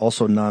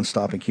also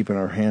nonstop and keeping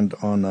our hand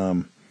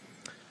on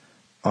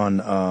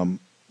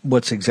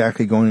what's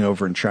exactly going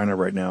over in China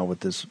right now with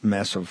this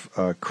massive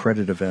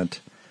credit event.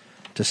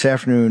 This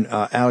afternoon,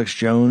 Alex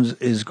Jones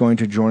is going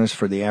to join us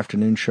for the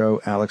afternoon show.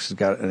 Alex has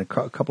got a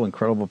couple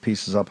incredible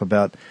pieces up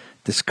about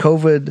this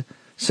COVID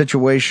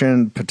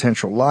situation,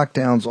 potential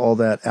lockdowns, all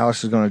that.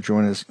 Alex is going to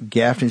join us.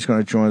 Gaffney's going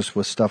to join us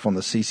with stuff on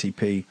the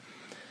CCP,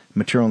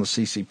 material on the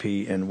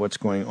CCP, and what's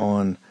going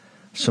on,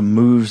 some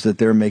moves that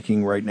they're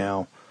making right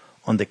now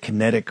on the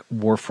kinetic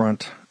war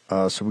front.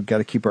 So we've got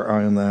to keep our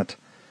eye on that.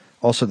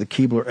 Also, the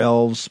Keebler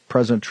Elves,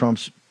 President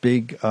Trump's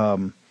big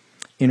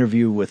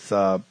interview with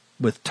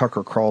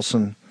Tucker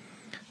Carlson.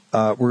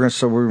 We're going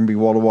to be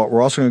wall to wall.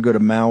 We're also going to go to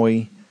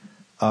Maui.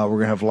 We're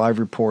going to have live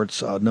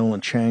reports.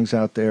 Nolan Chang's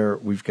out there.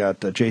 We've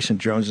got Jason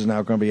Jones is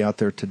now going to be out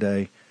there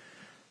today.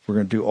 We're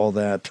going to do all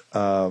that.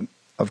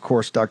 Of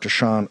course, Dr.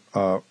 Sean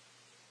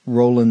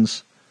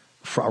Rollins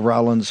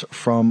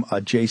from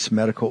Jace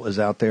Medical is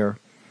out there.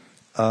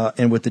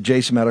 And with the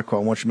Jace Medical,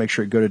 I want you to make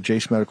sure you go to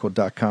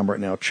jacemedical.com right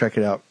now. Check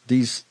it out.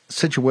 These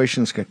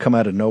situations can come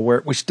out of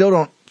nowhere. We still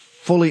don't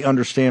fully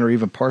understand or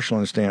even partially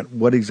understand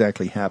what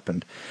exactly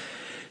happened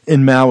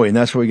in Maui, and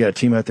that's why we got a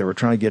team out there. We're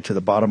trying to get to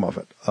the bottom of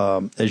it.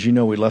 As you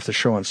know, we left the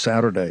show on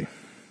Saturday.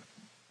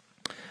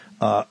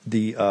 Our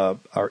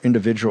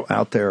individual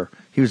out there,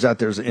 he was out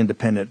there as an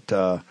independent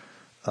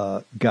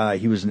guy.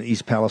 He was in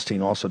East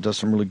Palestine also, does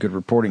some really good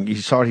reporting. You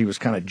saw he was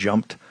kind of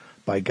jumped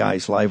by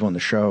guys live on the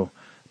show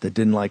that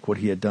didn't like what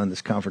he had done,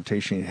 this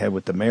confrontation he had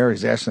with the mayor.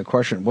 He's asking the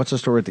question, what's the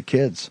story with the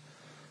kids?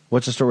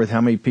 What's the story with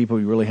how many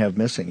people you really have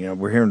missing? You know,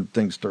 we're hearing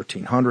things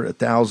 1,300,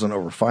 1,000,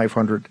 over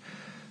 500.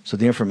 So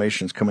the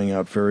information is coming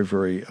out very,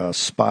 very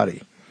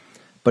spotty.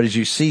 But as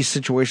you see,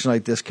 situations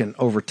like this can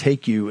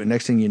overtake you, and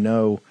next thing you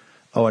know,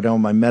 oh, I don't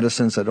have my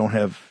medicines, I don't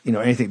have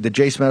anything. The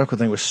Jace Medical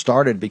thing was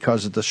started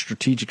because of the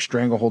strategic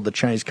stranglehold the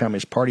Chinese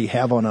Communist Party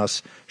have on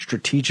us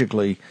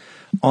strategically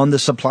on the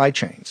supply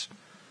chains.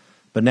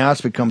 But now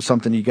it's become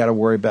something you got to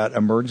worry about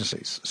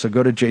emergencies. So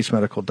go to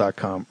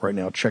jacemedical.com right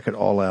now. Check it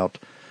all out,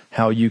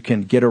 how you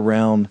can get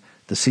around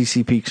the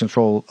CCP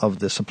control of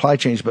the supply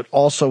chains, but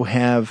also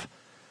have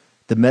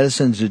the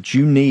medicines that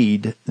you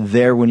need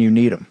there when you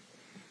need them.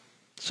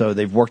 So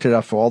they've worked it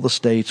out for all the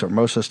states, or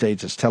most of the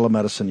states. It's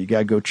telemedicine. You got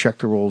to go check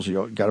the rules.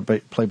 You got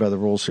to play by the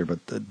rules here.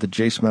 But the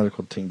Jace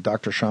Medical team,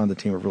 Dr. Sean, the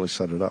team have really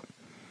set it up.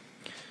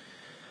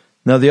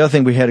 Now, the other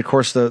thing we had, of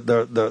course,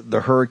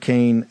 the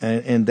hurricane,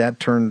 and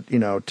that turned,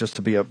 just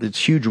to be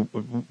it's huge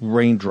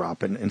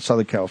raindrop in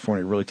Southern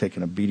California, really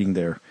taking a beating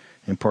there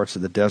in parts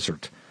of the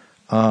desert.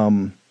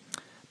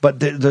 But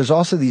there's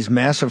also these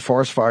massive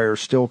forest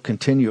fires still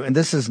continue, and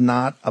this is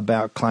not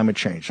about climate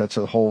change. That's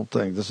the whole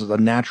thing. This is a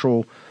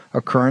natural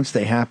occurrence.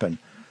 They happen,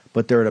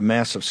 but they're at a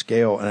massive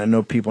scale. And I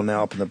know people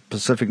now up in the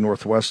Pacific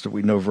Northwest that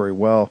we know very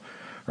well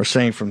are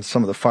saying from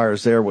some of the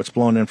fires there, what's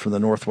blown in from the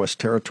Northwest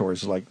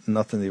Territories is like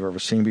nothing they've ever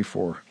seen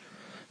before.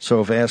 So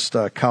I've asked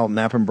Kyle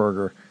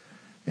Knappenberger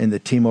and the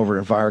team over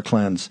at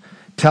EnviroCleanse,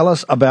 tell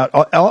us about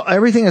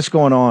everything that's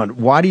going on.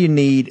 Why do you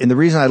need, and the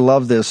reason I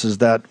love this is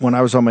that when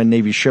I was on my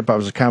Navy ship, I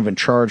was kind of in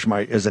charge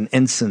as an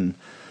ensign,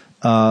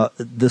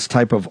 this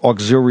type of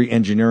auxiliary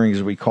engineering,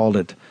 as we called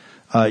it.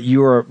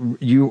 You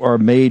are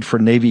made for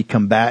Navy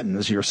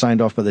combatants. You're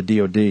signed off by the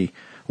DOD.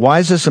 Why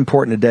is this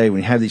important today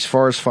when you have these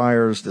forest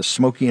fires, this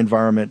smoky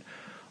environment?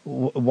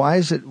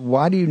 Why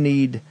do you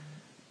need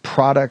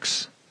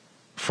products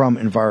from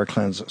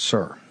EnviroCleanse,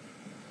 sir?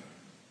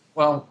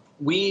 Well,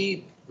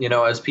 we,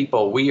 as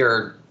people, we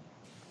are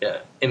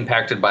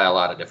impacted by a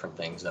lot of different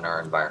things in our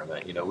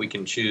environment. We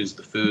can choose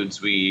the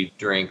foods we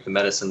drink, the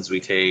medicines we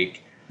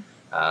take,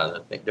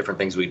 the different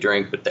things we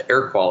drink, but the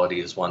air quality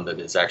is one that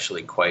is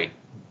actually quite,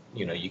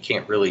 you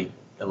can't really,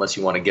 unless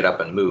you want to get up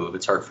and move,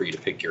 it's hard for you to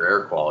pick your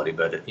air quality.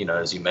 But,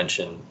 as you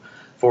mentioned,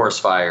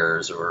 forest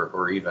fires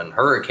or even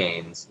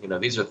hurricanes,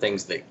 these are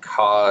things that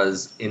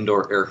cause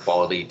indoor air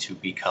quality to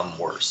become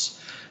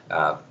worse.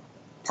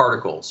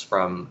 Particles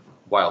from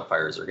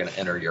wildfires are going to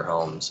enter your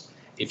homes.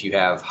 if you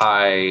have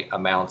high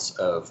amounts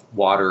of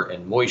water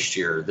and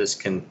moisture, this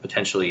can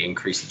potentially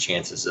increase the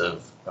chances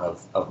of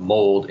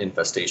mold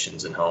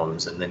infestations in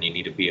homes, and then you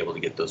need to be able to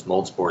get those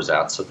mold spores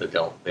out so that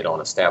they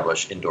don't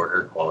establish indoor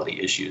air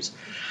quality issues.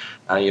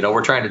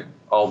 We're trying to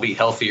all be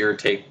healthier,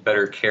 take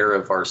better care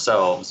of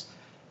ourselves.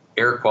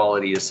 Air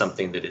quality is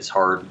something that is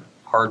hard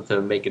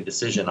to make a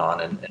decision on,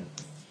 and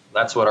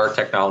that's what our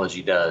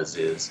technology does.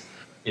 Is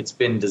it's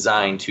been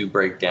designed to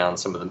break down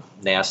some of the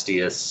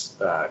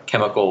nastiest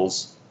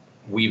chemicals.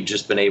 We've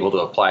just been able to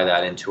apply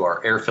that into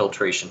our air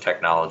filtration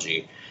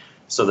technology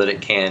so that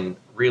it can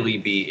really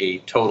be a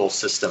total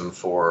system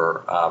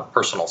for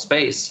personal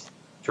space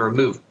to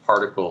remove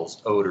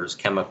particles, odors,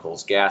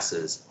 chemicals,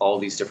 gases, all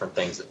these different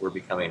things that we're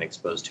becoming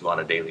exposed to on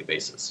a daily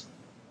basis.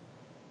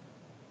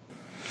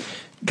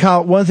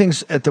 Kyle, one of the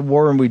things at the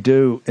War Room we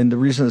do, and the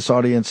reason this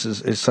audience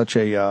is such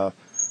a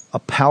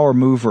power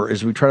mover,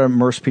 is we try to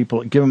immerse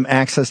people, give them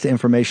access to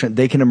information.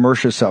 They can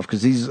immerse yourself,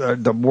 because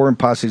the War Room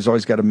posse has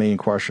always got a million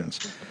questions.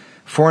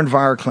 For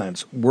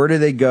EnviroCleanse, where do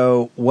they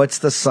go? What's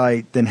the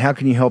site? Then how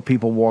can you help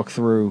people walk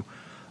through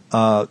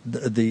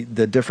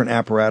the different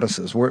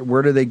apparatuses?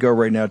 Where do they go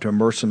right now to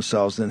immerse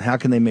themselves? And how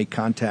can they make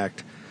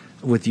contact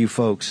with you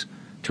folks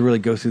to really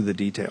go through the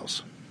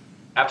details?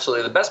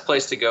 Absolutely. The best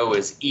place to go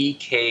is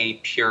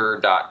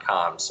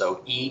ekpure.com.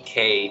 So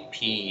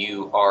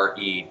ekpure.com.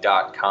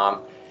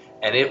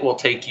 And it will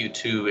take you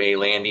to a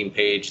landing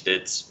page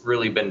that's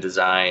really been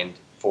designed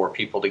for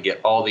people to get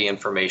all the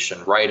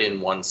information right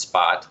in one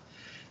spot.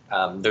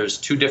 There's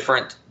two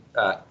different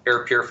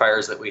air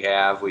purifiers that we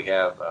have. We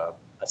have a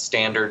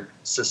standard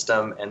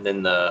system and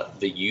then the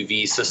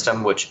UV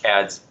system, which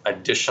adds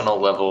additional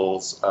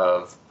levels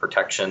of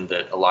protection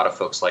that a lot of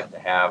folks like to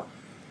have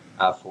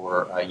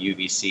for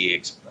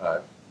UVC,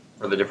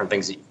 for the different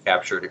things that you've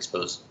captured,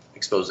 expose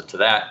it to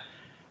that.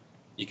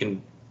 You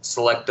can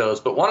select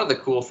those. But one of the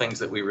cool things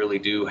that we really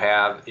do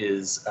have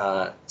is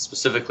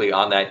specifically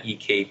on that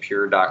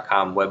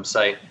ekpure.com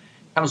website,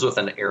 comes with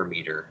an air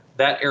meter.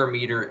 That air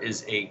meter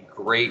is a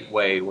great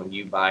way when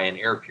you buy an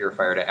air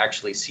purifier to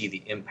actually see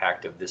the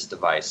impact of this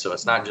device. So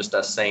it's not just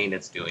us saying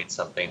it's doing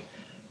something,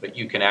 but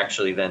you can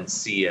actually then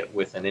see it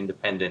with an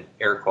independent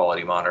air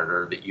quality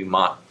monitor that you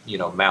mount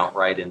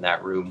right in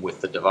that room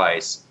with the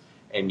device,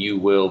 and you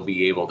will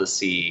be able to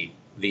see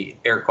the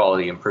air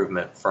quality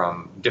improvement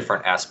from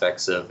different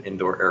aspects of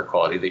indoor air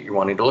quality that you're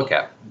wanting to look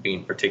at,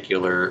 being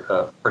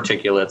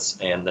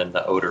particulates and then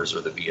the odors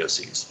or the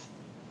VOCs.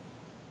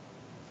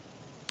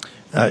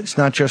 It's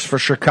not just for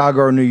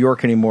Chicago or New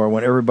York anymore. I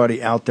want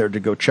everybody out there to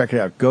go check it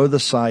out. Go to the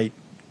site,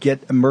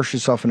 immerse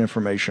yourself in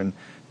information,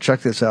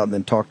 check this out, and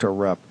then talk to a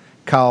rep.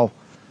 Kyle,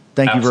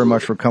 thank you very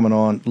much for coming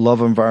on. Love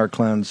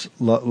EnviroCleanse.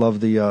 Love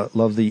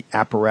the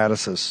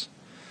apparatuses.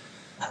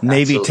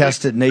 Navy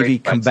tested, Navy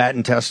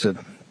combatant tested.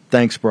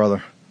 Thanks,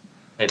 brother.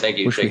 Hey, thank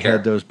you. Wish Take we care.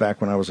 had those back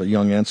when I was a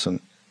young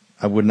ensign.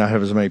 I would not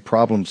have as many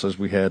problems as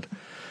we had.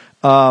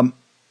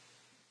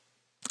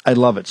 I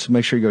love it. So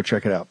make sure you go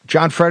check it out.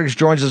 John Fredericks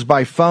joins us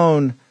by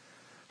phone.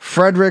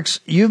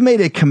 Fredericks, you've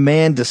made a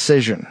command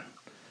decision.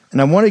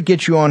 And I want to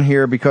get you on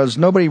here because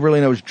nobody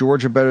really knows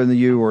Georgia better than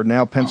you, or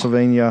now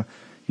Pennsylvania.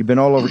 You've been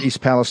all over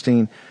East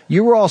Palestine.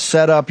 You were all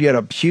set up. You had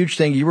a huge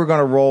thing. You were going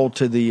to roll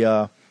to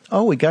the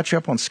we got you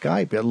up on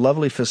Skype. A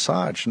lovely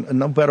visage.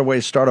 No better way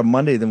to start a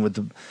Monday than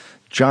with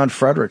John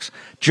Fredericks.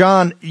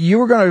 John, you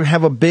were going to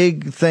have a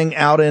big thing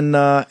out in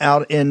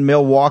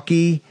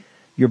Milwaukee.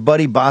 Your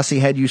buddy Bossy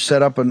had you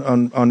set up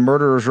on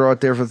Murderers Row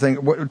out there for the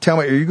thing. Tell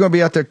me, are you going to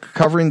be out there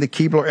covering the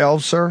Keebler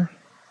Elves, sir?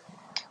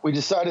 We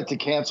decided to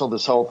cancel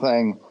this whole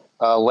thing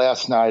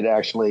last night,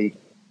 actually,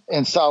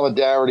 in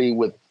solidarity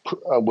with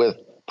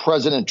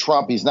President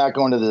Trump. He's not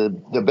going to the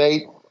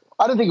debate.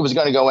 I didn't think it was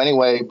going to go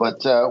anyway,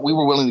 but we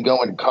were willing to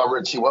go and cover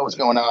it, see what was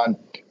going on.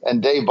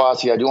 And Dave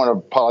Bossy, I do want to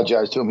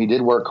apologize to him. He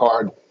did work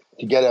hard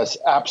to get us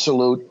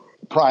absolute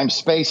prime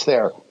space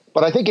there.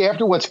 But I think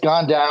after what's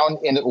gone down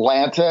in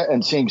Atlanta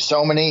and seeing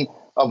so many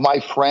of my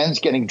friends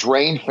getting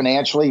drained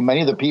financially, many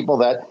of the people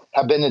that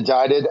have been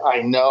indicted,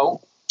 I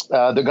know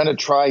they're going to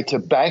try to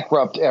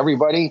bankrupt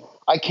everybody.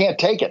 I can't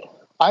take it.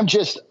 I'm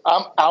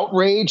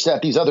outraged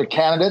that these other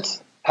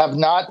candidates have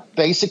not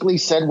basically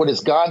said what has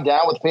gone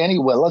down with Fannie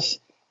Willis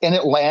in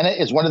Atlanta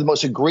is one of the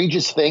most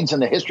egregious things in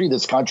the history of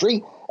this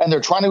country. And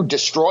they're trying to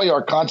destroy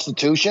our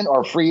Constitution,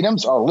 our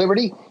freedoms, our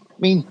liberty. I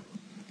mean,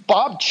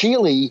 Bob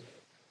Cheeley,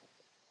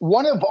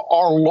 one of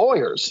our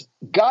lawyers,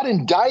 got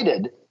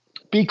indicted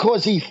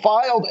because he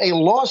filed a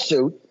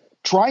lawsuit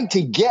trying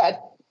to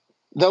get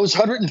those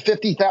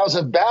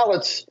 150,000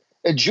 ballots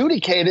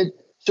adjudicated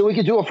so we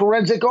could do a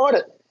forensic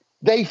audit.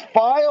 They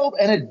filed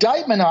an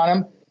indictment on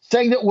him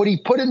saying that what he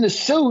put in the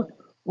suit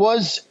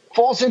was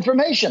false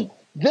information.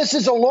 This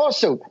is a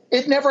lawsuit.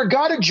 It never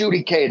got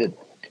adjudicated.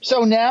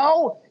 So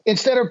now,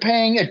 instead of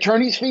paying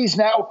attorney's fees,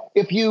 now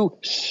if you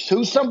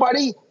sue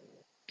somebody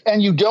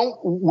and you don't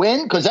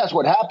win, because that's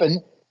what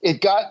happened,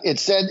 it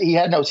said he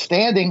had no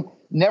standing,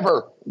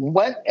 never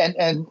went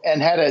and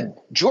had a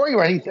jury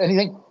or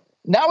anything.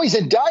 Now he's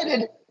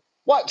indicted.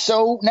 What?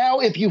 So now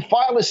if you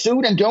file a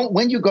suit and don't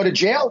win, you go to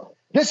jail?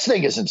 This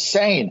thing is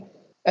insane.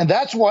 And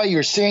that's why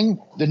you're seeing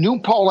the new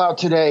poll out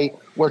today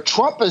where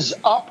Trump is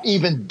up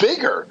even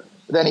bigger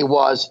than he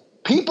was.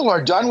 People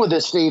are done with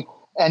this, Steve.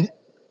 And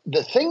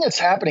the thing that's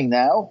happening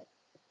now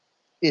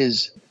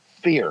is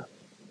fear.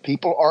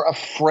 People are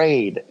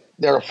afraid.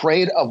 They're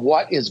afraid of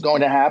what is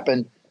going to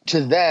happen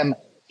to them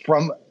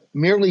from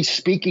merely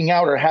speaking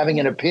out or having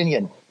an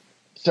opinion.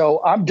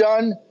 So I'm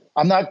done.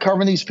 I'm not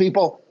covering these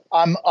people.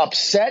 I'm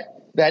upset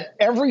that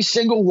every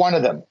single one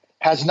of them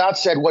has not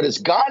said what has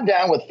gone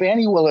down with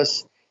Fani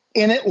Willis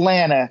in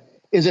Atlanta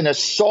is an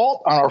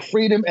assault on our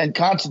freedom and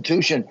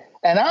Constitution.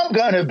 And I'm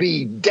going to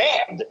be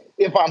damned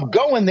if I'm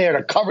going there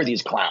to cover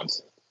these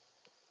clowns.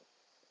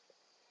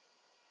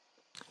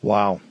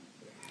 Wow.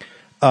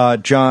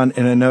 John,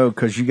 and I know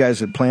because you guys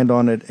had planned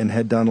on it and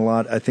had done a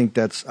lot. I think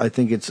it's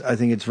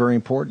very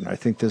important. I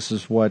think this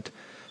is what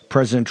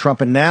President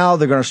Trump, and now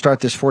they're going to start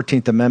this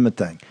 14th Amendment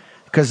thing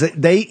because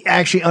they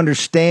actually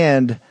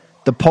understand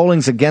the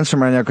polling's against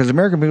him right now. Because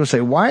American people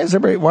say, why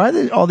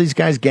are all these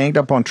guys ganged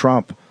up on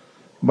Trump?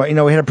 But,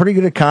 we had a pretty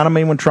good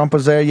economy when Trump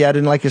was there. Yeah, I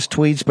didn't like his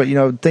tweets,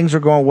 but, things are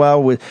going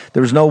well.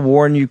 There was no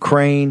war in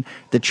Ukraine.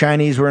 The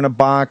Chinese were in a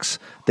box.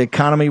 The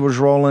economy was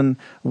rolling.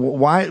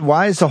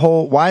 Why is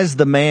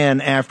the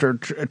man after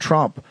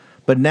Trump?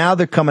 But now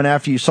they're coming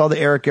after you. You saw the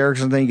Eric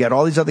Erickson thing. You got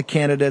all these other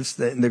candidates.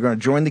 They're going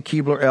to join the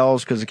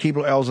Keebler-Ells because the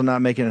Keebler-Ells are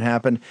not making it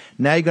happen.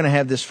 Now you're going to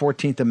have this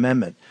 14th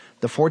Amendment.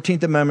 The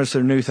 14th Amendment is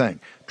their new thing.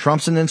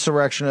 Trump's an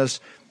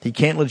insurrectionist. He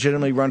can't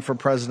legitimately run for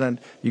president.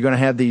 You're going to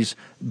have these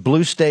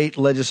blue state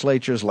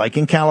legislatures, like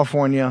in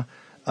California,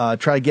 try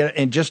to get it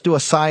and just do a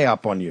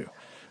psyop on you.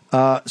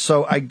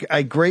 So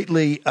I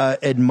greatly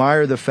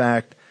admire the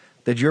fact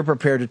that you're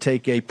prepared to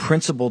take a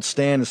principled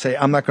stand and say,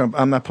 I'm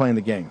not playing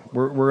the game.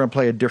 We're going to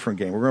play a different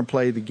game. We're going to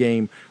play the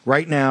game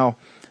right now.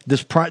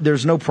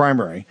 There's no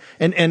primary.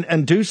 And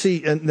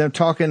Ducey, and they're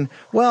talking,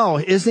 well,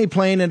 isn't he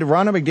playing into,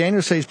 Ronna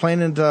McDaniel says he's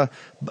playing into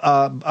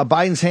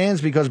Biden's hands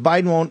because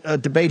Biden won't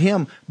debate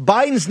him.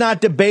 Biden's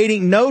not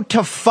debating. No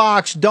to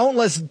Fox. Don't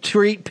let's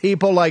treat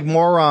people like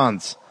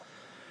morons.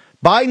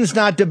 Biden's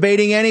not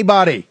debating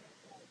anybody.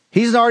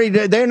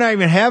 They're not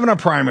even having a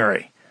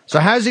primary. So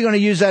how's he going to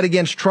use that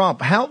against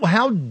Trump?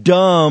 How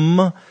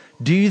dumb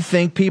do you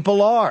think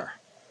people are?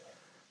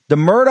 The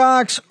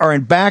Murdochs are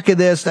in back of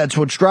this. That's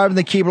what's driving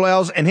the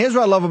Keebler-Ells. And here's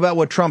what I love about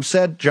what Trump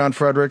said, John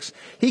Fredericks.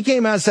 He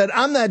came out and said,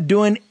 I'm not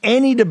doing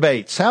any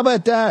debates. How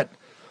about that?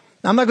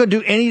 I'm not going to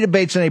do any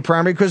debates in a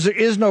primary because there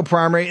is no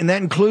primary, and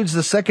that includes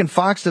the second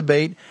Fox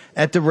debate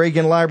at the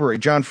Reagan Library.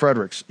 John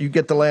Fredericks, you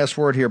get the last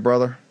word here,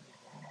 brother.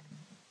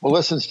 Well,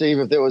 listen, Steve,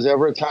 if there was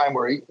ever a time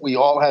where we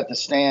all had to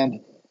stand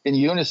in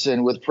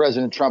unison with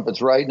President Trump,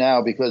 it's right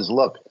now because,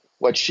 look,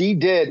 what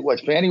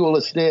Fani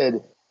Willis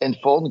did in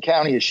Fulton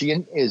County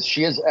is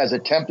she has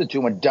attempted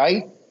to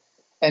indict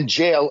and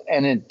jail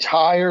an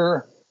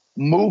entire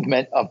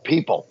movement of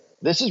people.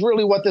 This is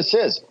really what this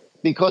is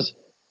because,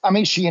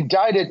 she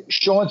indicted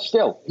Sean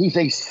Still. He's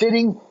a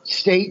sitting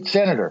state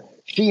senator.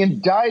 She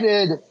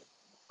indicted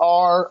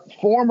our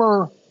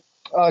former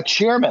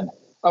chairman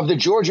of the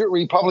Georgia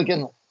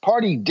Republican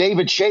Party,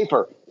 David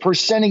Schaefer, for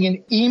sending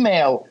an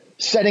email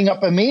setting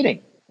up a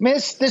meeting.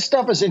 This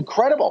stuff is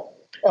incredible.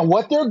 And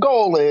what their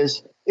goal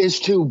is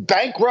to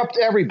bankrupt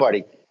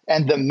everybody.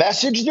 And the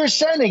message they're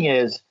sending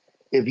is,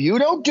 if you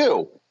don't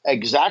do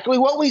exactly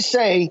what we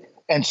say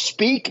and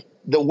speak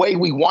the way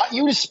we want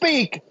you to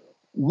speak,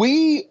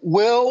 we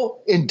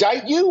will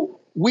indict you,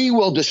 we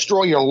will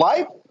destroy your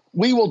life,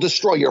 we will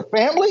destroy your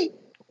family,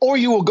 or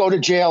you will go to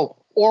jail,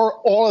 or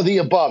all of the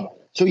above.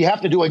 So you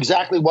have to do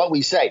exactly what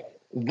we say.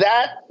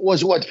 That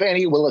was what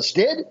Fani Willis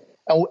did.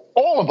 And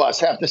all of us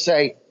have to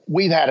say,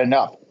 we've had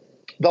enough.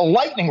 The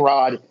lightning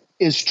rod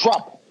is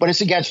Trump, but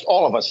it's against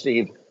all of us,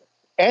 Steve,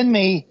 and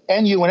me,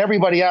 and you, and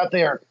everybody out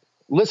there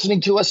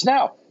listening to us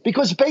now.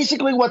 Because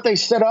basically what they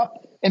set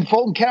up in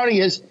Fulton County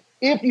is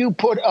if you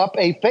put up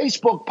a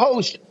Facebook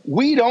post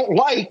we don't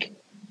like,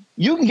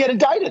 you can get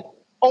indicted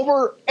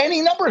over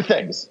any number of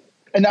things.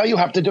 And now you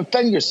have to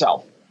defend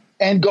yourself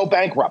and go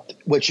bankrupt,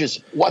 which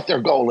is what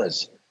their goal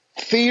is.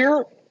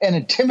 Fear and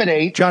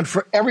intimidate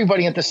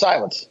everybody into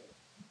silence.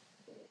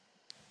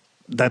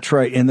 That's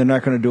right, and they're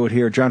not going to do it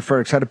here. John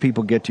Fredericks, how do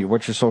people get to you?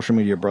 What's your social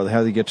media, brother? How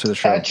do they get to the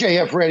show? At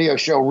JF Radio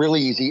Show,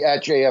 really easy.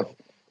 At JF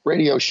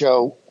Radio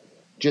Show,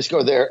 just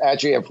go there. At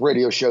JF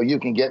Radio Show, you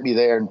can get me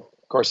there. And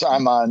of course,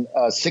 I'm on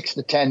 6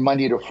 to 10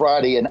 Monday to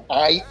Friday, and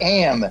I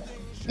am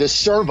the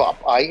serve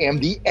up. I am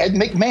the Ed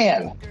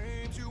McMahon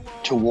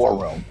to War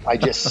Room. I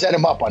just set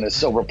him up on a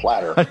silver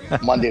platter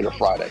Monday to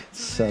Friday.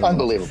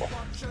 Unbelievable.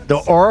 The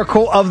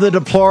Oracle of the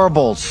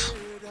Deplorables.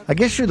 I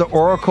guess you're the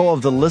oracle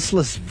of the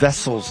listless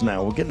vessels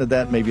now. We'll get into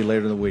that maybe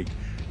later in the week.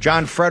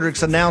 John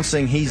Fredericks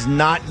announcing he's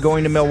not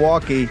going to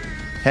Milwaukee.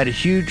 Had a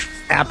huge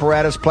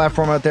apparatus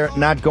platform out there,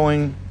 not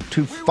going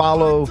to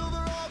follow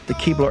the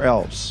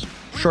Keebler-Ells.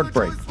 Short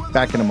break.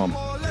 Back in a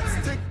moment.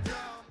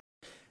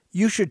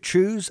 You should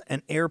choose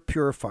an air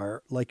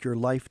purifier like your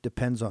life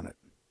depends on it,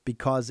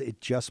 because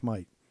it just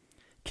might.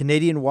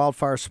 Canadian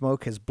wildfire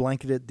smoke has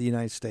blanketed the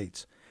United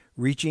States,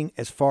 reaching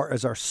as far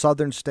as our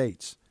southern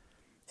states.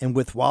 And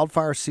with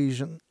wildfire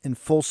season in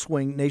full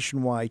swing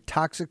nationwide,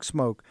 toxic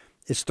smoke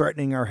is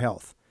threatening our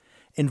health.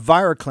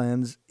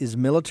 EnviroCleanse is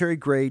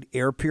military-grade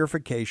air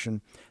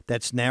purification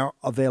that's now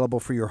available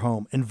for your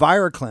home.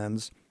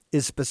 EnviroCleanse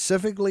is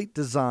specifically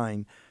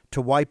designed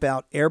to wipe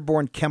out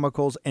airborne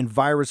chemicals and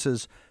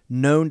viruses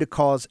known to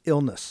cause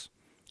illness,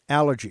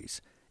 allergies,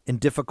 and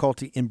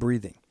difficulty in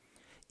breathing.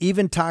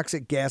 Even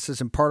toxic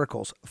gases and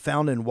particles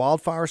found in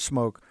wildfire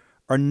smoke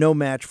are no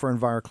match for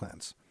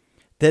EnviroCleanse.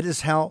 That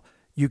is how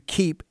you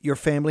keep your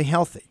family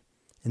healthy.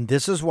 And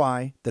this is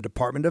why the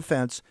Department of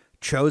Defense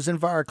chose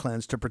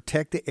EnviroCleanse to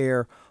protect the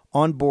air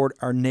on board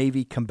our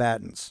Navy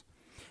combatants.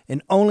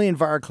 And only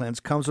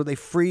EnviroCleanse comes with a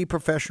free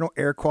professional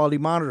air quality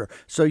monitor,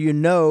 so you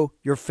know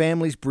your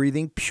family's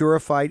breathing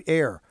purified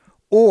air,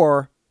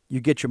 or you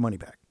get your money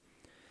back.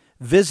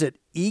 Visit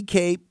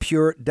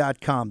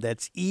ekpure.com.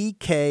 That's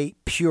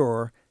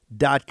ekpure.com.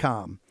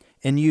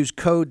 And use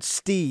code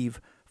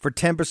STEVE for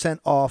 10%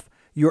 off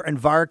your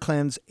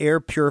EnviroCleanse air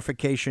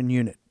purification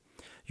unit.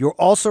 You'll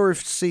also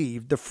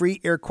receive the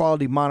free air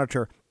quality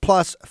monitor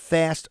plus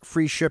fast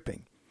free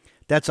shipping.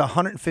 That's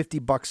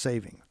 $150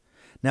 saving.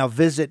 Now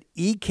visit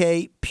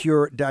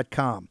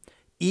ekpure.com.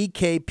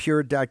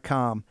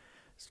 ekpure.com,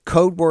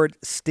 code word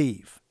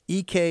Steve.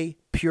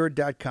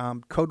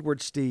 ekpure.com, code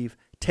word Steve.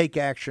 Take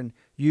action.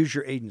 Use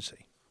your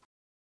agency.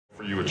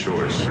 For you a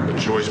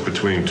choice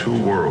between two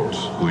worlds.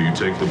 Will you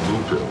take the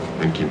blue pill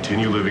and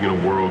continue living in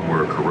a world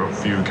where a corrupt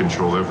few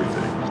control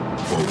everything?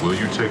 Or will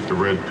you take the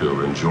red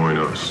pill and join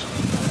us?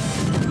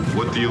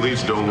 What the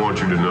elites don't want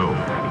you to know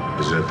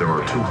is that there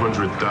are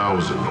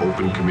 200,000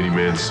 open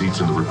committeeman seats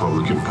in the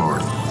Republican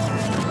Party.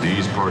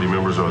 These party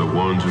members are the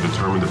ones who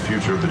determine the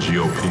future of the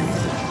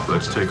GOP.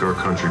 Let's take our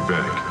country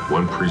back,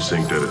 one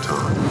precinct at a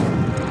time.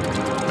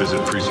 Visit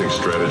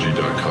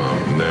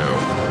precinctstrategy.com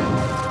now.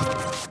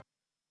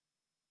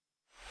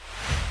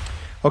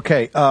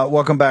 Okay,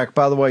 welcome back.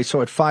 By the way,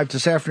 so at 5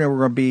 this afternoon,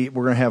 we're going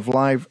to have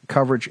live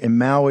coverage in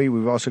Maui.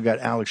 We've also got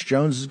Alex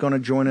Jones is going to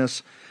join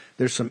us.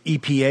 There's some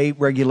EPA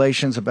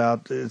regulations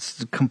about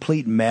it's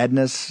complete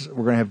madness.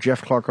 We're going to have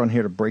Jeff Clark on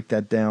here to break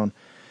that down.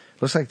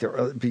 Looks like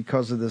they're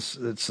because of this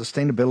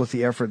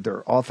sustainability effort,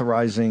 they're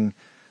authorizing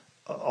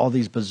all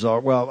these bizarre.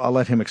 Well, I'll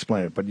let him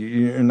explain it, but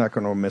you're not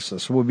going to miss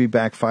this. So we'll be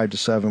back 5 to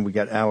 7. We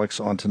got Alex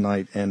on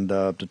tonight, and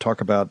to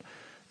talk about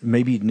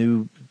maybe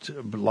new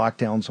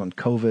lockdowns on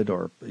COVID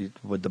or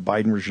what the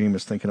Biden regime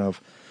is thinking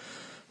of.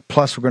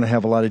 Plus, we're going to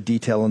have a lot of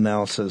detailed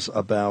analysis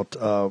about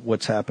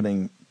what's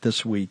happening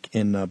this week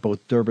in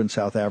both Durban,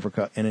 South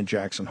Africa, and in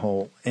Jackson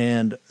Hole,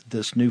 and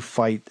this new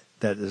fight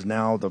that is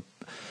now the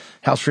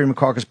House Freedom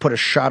Caucus put a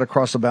shot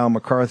across the bow of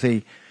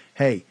McCarthy.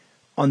 Hey,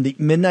 on the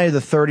midnight of the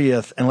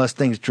 30th, unless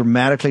things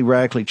dramatically,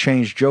 radically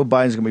change, Joe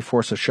Biden's going to be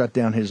forced to shut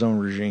down his own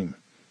regime.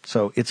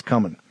 So it's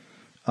coming.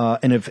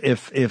 And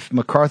if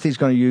McCarthy's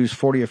going to use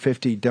 40 or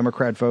 50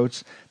 Democrat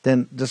votes,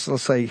 then just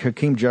let's say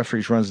Hakeem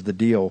Jeffries runs the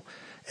deal.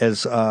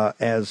 As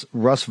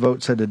Russ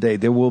Vought said today,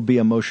 there will be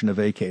a motion to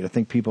vacate. I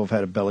think people have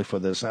had a belly for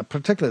this,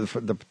 particularly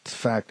the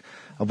fact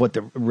of what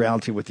the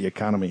reality with the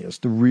economy is,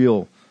 the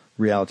real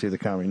reality of the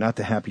economy, not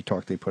the happy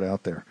talk they put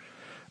out there.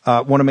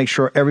 Want to make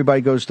sure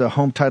everybody goes to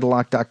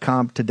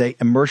HomeTitleLock.com today.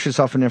 Immerse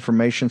yourself in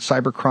information.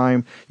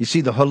 Cybercrime. You see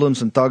the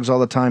hoodlums and thugs all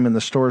the time in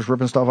the stores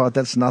ripping stuff out.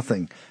 That's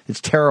nothing.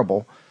 It's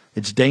terrible.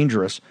 It's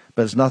dangerous,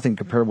 but it's nothing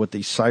compared to what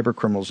these cyber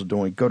criminals are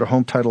doing. Go to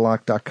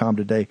HomeTitleLock.com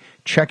today.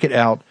 Check it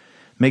out.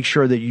 Make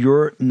sure that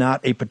you're not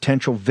a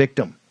potential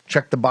victim.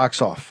 Check the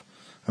box off.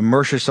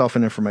 Immerse yourself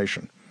in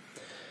information.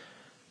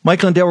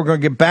 Mike Lindell, we're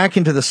going to get back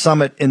into the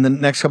summit in the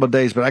next couple of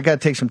days, but I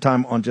got to take some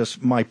time on just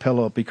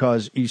MyPillow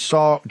because you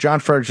saw John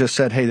Frederick just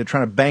said, hey, they're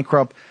trying to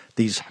bankrupt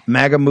these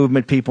MAGA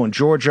movement people in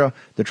Georgia.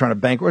 They're trying to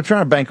bankrupt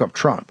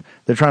Trump.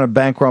 They're trying to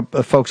bankrupt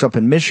folks up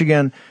in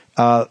Michigan.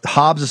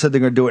 Hobbs has said they're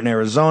going to do it in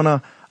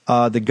Arizona.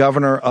 The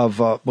governor of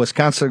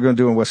Wisconsin, they're going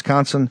to do it in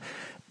Wisconsin.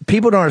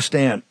 People don't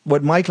understand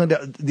what Mike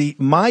Lindell, the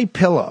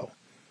MyPillow.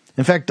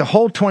 In fact, the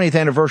whole 20th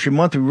anniversary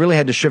month, we really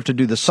had to shift to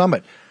do the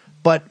summit.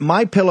 But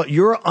MyPillow,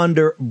 you're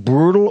under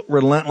brutal,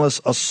 relentless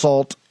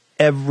assault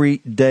every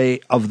day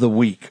of the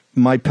week.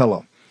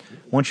 MyPillow. I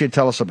want you to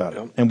tell us about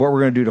it and what we're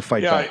going to do to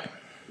fight back.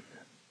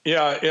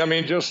 Yeah, I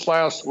mean, just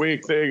last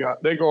week they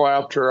go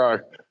after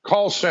a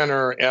call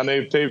center, and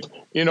they've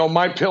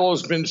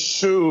MyPillow's been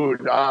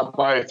sued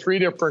by 3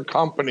 different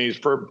companies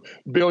for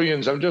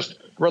billions of just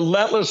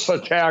relentless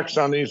attacks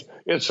on these.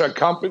 It's a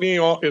company,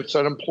 it's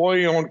an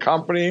employee-owned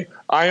company.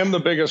 I am the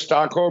biggest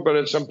stockholder, but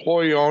it's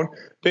employee-owned.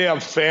 They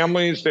have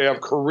families, they have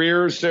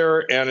careers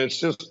there, and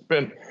it's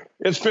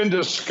been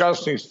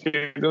disgusting,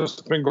 Steve. This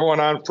has been going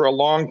on for a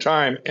long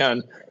time.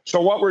 And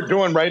so what we're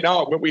doing right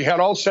now, what we had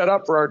all set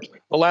up for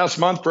the last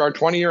month for our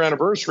 20-year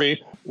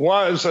anniversary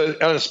was,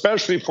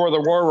 especially for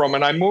the War Room,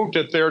 and I moved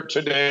it there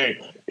today.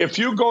 If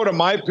you go to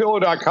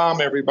mypillow.com,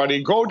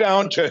 everybody, go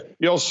down to,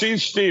 you'll see,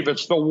 Steve,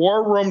 it's the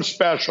War Room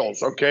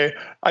specials, okay?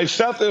 I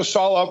set this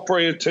all up for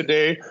you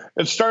today.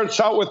 It starts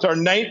out with our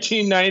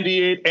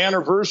 1998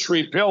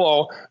 anniversary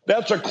pillow.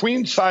 That's a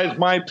queen-size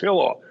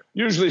MyPillow,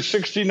 usually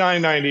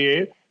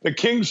 $69.98. The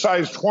king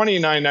size,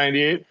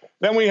 $29.98.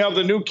 Then we have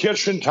the new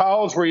kitchen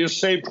towels where you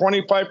save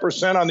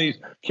 25% on these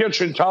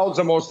kitchen towels,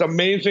 the most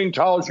amazing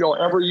towels you'll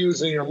ever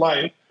use in your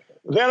life.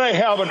 Then I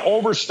have an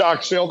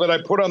overstock sale that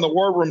I put on the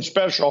War Room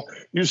special.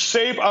 You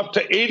save up to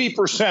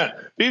 80%.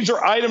 These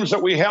are items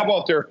that we have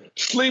out there,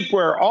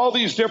 sleepwear, all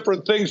these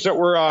different things that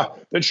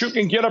that you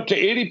can get up to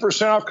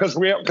 80% off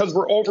because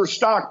we're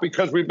overstocked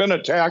because we've been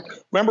attacked.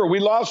 Remember, we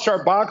lost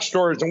our box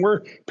stores and we're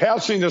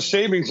passing the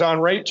savings on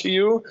right to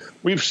you.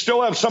 We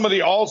still have some of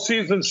the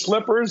all-season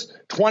slippers,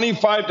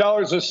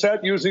 $25 a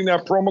set using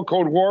that promo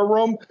code War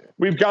Room.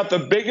 We've got the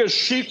biggest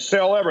sheet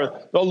sale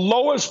ever, the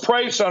lowest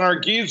price on our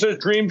Giza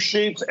Dream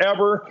sheets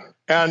ever.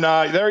 And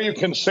there you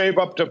can save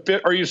up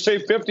to, you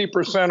save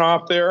 50%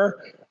 off there.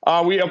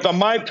 We have the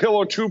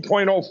MyPillow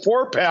 2.0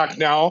 4-pack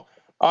now.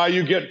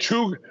 You get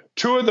two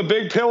of the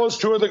big pillows,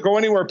 2 of the Go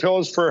Anywhere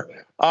pillows for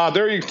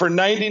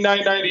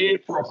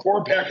 $99.98 for a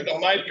 4-pack of the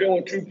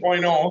MyPillow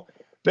 2.0.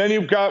 Then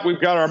we've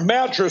got our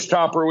mattress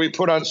topper we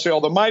put on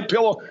sale, the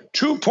MyPillow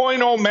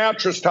 2.0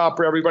 mattress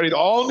topper, everybody. The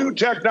all new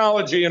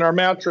technology in our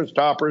mattress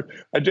topper.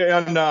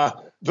 And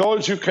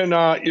those you can,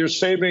 you're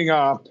saving,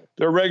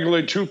 they're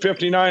regularly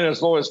 $259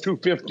 as low as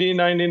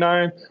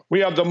 $215.99. We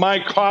have the My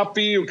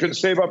Coffee. You can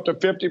save up to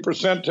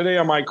 50% today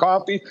on My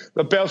Coffee,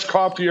 the best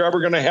coffee you're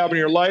ever going to have in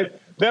your life.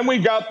 Then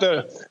we have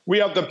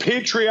the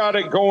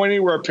patriotic Go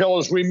Anywhere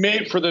pillows we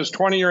made for this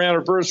 20-year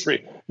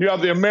anniversary. You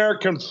have the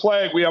American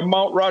flag. We have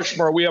Mount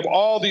Rushmore. We have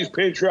all these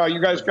patriotic.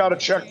 You guys got to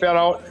check that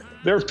out.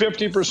 They're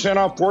 50%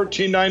 off,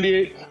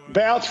 $14.98.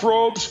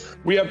 Bathrobes.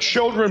 We have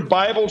children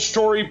Bible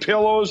story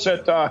pillows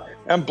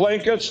and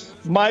blankets.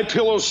 My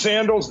Pillow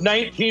sandals,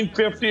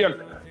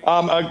 $19.50.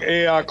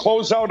 A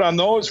closeout on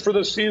those for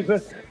the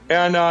season.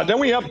 And then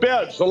we have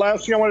beds. The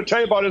last thing I want to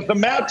tell you about is the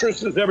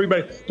mattresses,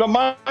 everybody. The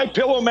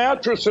MyPillow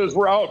mattresses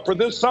were out for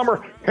this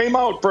summer. Came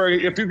out for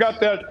if you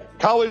got that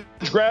college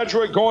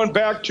graduate going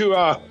back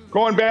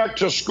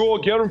to school,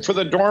 get them for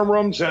the dorm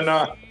rooms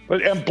and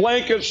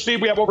blankets.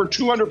 Steve, we have over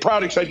 200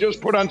 products I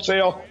just put on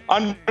sale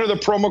under the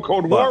promo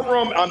code War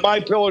Room on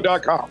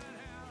MyPillow.com.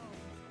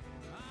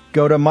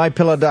 Go to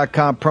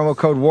MyPillow.com, promo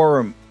code War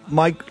Room.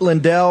 Mike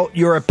Lindell,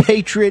 you're a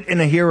patriot and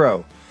a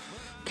hero.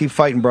 Keep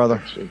fighting,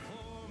 brother.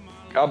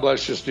 God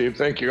bless you, Steve.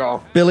 Thank you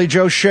all. Billy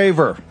Joe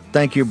Shaver.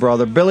 Thank you,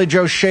 brother. Billy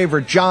Joe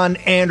Shaver, John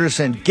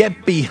Anderson,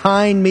 Get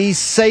Behind Me,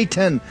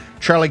 Satan.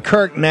 Charlie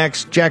Kirk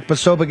next. Jack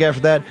Posobiec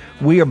after that.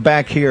 We are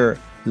back here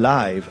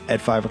live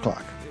at 5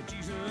 o'clock.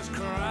 Jesus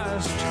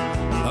Christ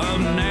of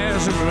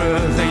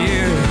Nazareth,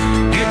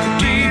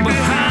 get thee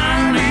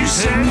behind me,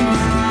 Satan,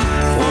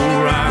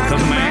 for I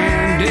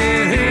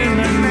commanded in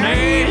the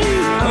name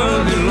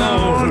of the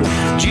Lord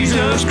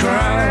Jesus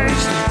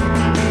Christ.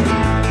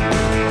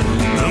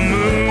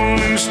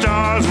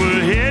 Stars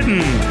were hidden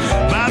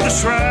by the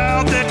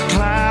shroud that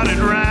clouded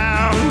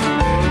round.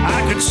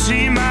 I could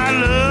see my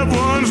loved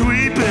ones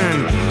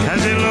weeping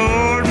as they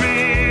lowered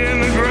me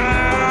in the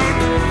ground.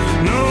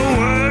 No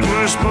word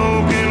was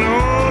spoken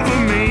over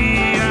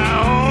me.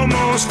 I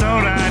almost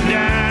thought I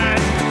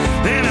died.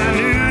 Then I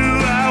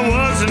knew I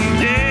wasn't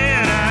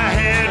dead. I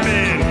had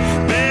been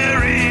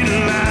buried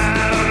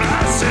alive. And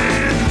I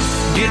said,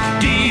 get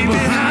thee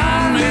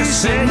behind me,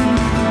 Satan,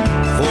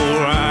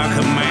 for I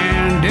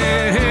commanded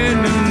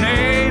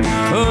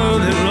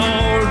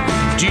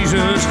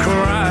Jesus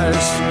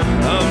Christ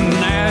of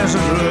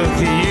Nazareth,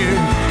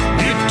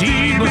 get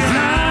thee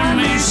behind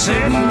me,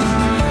 Satan,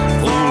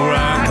 for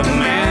I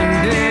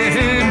commanded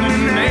in the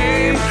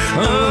name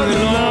of the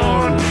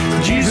Lord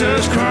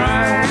Jesus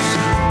Christ.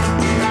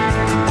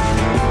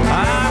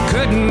 I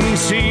couldn't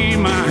see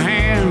my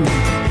hand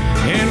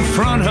in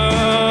front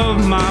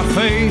of my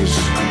face.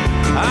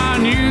 I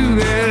knew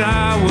that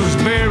I was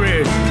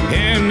buried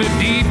in the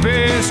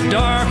deepest,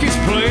 darkest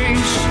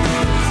place.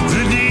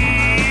 The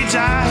deeds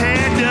I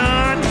had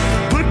done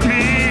put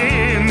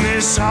me in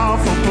this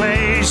awful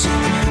place.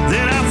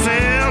 Then I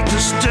felt a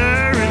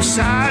stir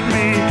inside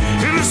me,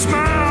 and a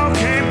smile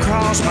came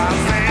across my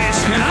face.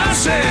 And I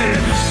said,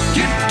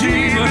 get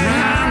thee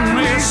behind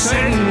me,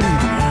 Satan,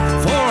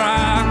 for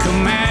I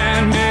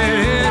commanded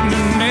in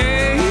the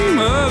name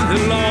of the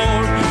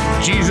Lord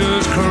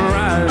Jesus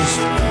Christ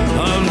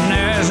of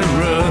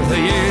Nazareth.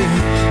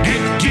 Yeah,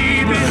 get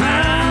thee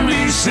behind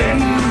me, Satan,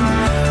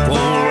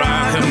 for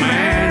I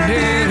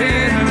commanded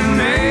in the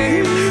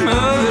name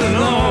of the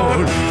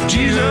Lord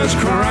Jesus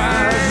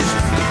Christ.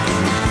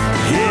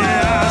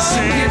 Yeah, I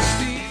say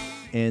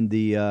and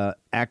the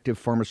active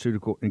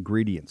pharmaceutical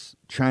ingredients.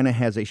 China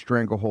has a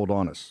stranglehold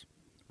on us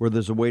where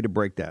there's a way to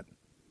break that.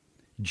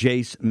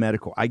 Jace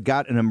Medical. I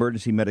got an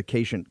emergency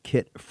medication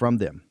kit from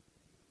them.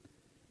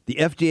 The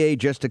FDA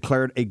just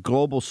declared a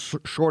global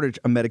shortage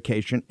of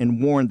medication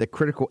and warned that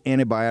critical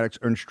antibiotics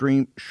are in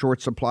extreme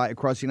short supply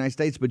across the United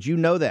States. But you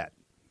know that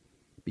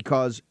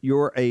because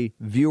you're a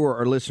viewer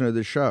or listener of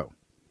the show.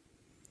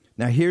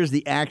 Now, here's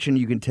the action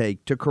you can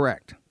take to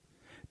correct.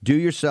 Do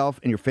yourself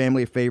and your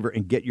family a favor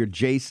and get your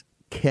Jace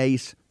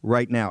case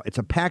right now. It's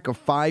a pack of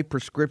 5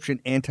 prescription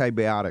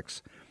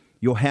antibiotics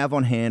you'll have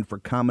on hand for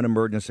common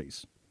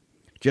emergencies.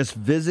 Just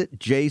visit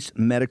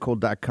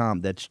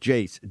JaceMedical.com. That's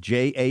Jace,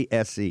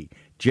 Jase,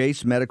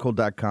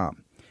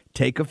 JaceMedical.com.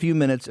 Take a few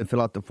minutes and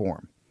fill out the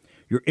form.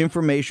 Your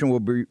information will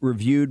be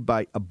reviewed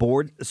by a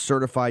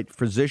board-certified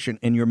physician,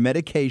 and your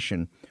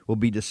medication will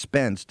be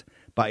dispensed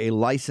by a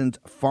licensed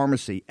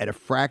pharmacy at a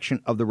fraction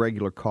of the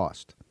regular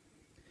cost.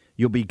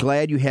 You'll be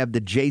glad you have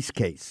the Jace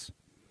case.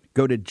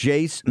 Go to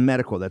Jace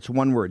Medical, that's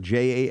one word,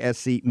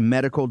 Jase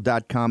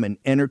medical.com, and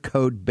enter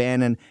code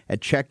Bannon at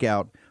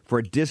checkout for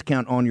a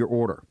discount on your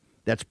order.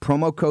 That's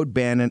promo code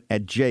Bannon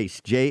at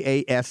Jace,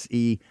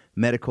 Jase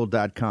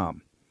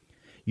medical.com.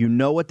 You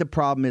know what the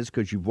problem is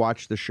because you've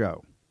watched the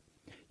show.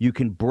 You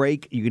can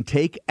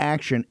take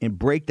action and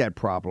break that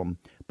problem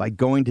by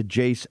going to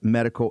Jace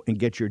Medical and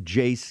get your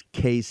Jace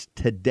case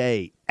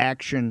today.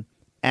 Action,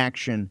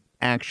 action,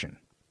 action.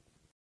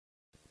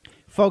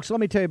 Folks, let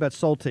me tell you about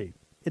Solti.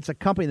 It's a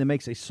company that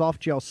makes a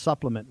soft gel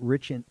supplement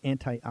rich in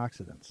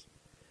antioxidants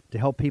to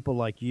help people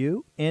like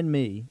you and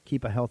me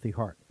keep a healthy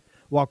heart.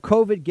 While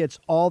COVID gets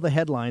all the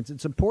headlines,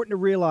 it's important to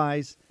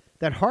realize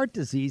that heart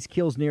disease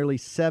kills nearly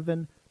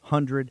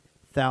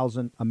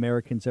 700,000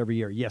 Americans every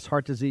year. Yes,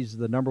 heart disease is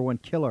the number one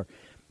killer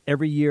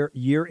every year,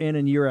 year in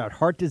and year out.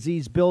 Heart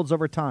disease builds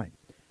over time.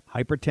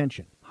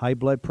 Hypertension, high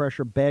blood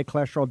pressure, bad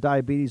cholesterol,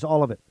 diabetes,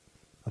 all of it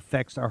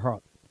affects our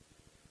heart.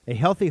 A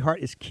healthy heart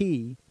is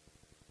key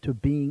to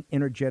being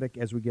energetic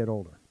as we get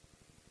older.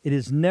 It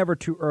is never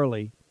too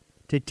early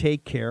to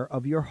take care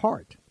of your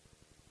heart.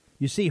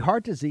 You see,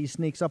 heart disease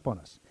sneaks up on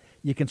us.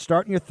 You can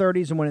start in your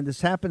 30s, and when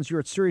this happens, you're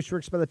at serious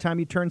risk by the time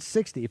you turn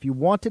 60. If you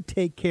want to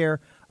take care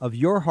of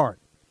your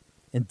heart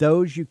and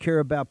those you care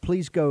about,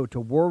 please go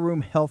to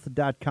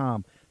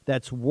warroomhealth.com.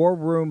 That's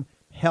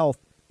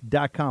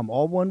warroomhealth.com.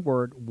 All one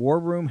word,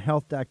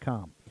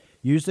 warroomhealth.com.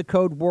 Use the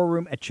code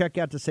WARROOM at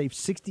checkout to save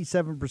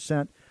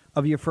 67%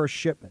 of your first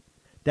shipment.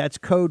 That's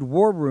code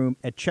WARROOM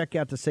at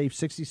checkout to save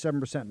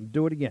 67%. And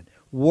do it again.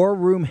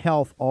 Warroom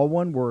Health, all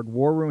one word,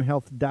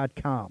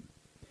 warroomhealth.com.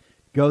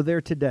 Go there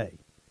today.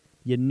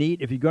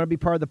 If you're going to be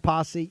part of the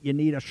posse, you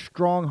need a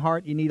strong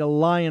heart. You need a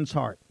lion's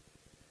heart.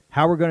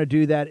 How we're going to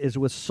do that is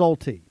with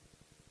Solti.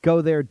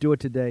 Go there, do it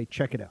today.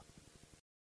 Check it out.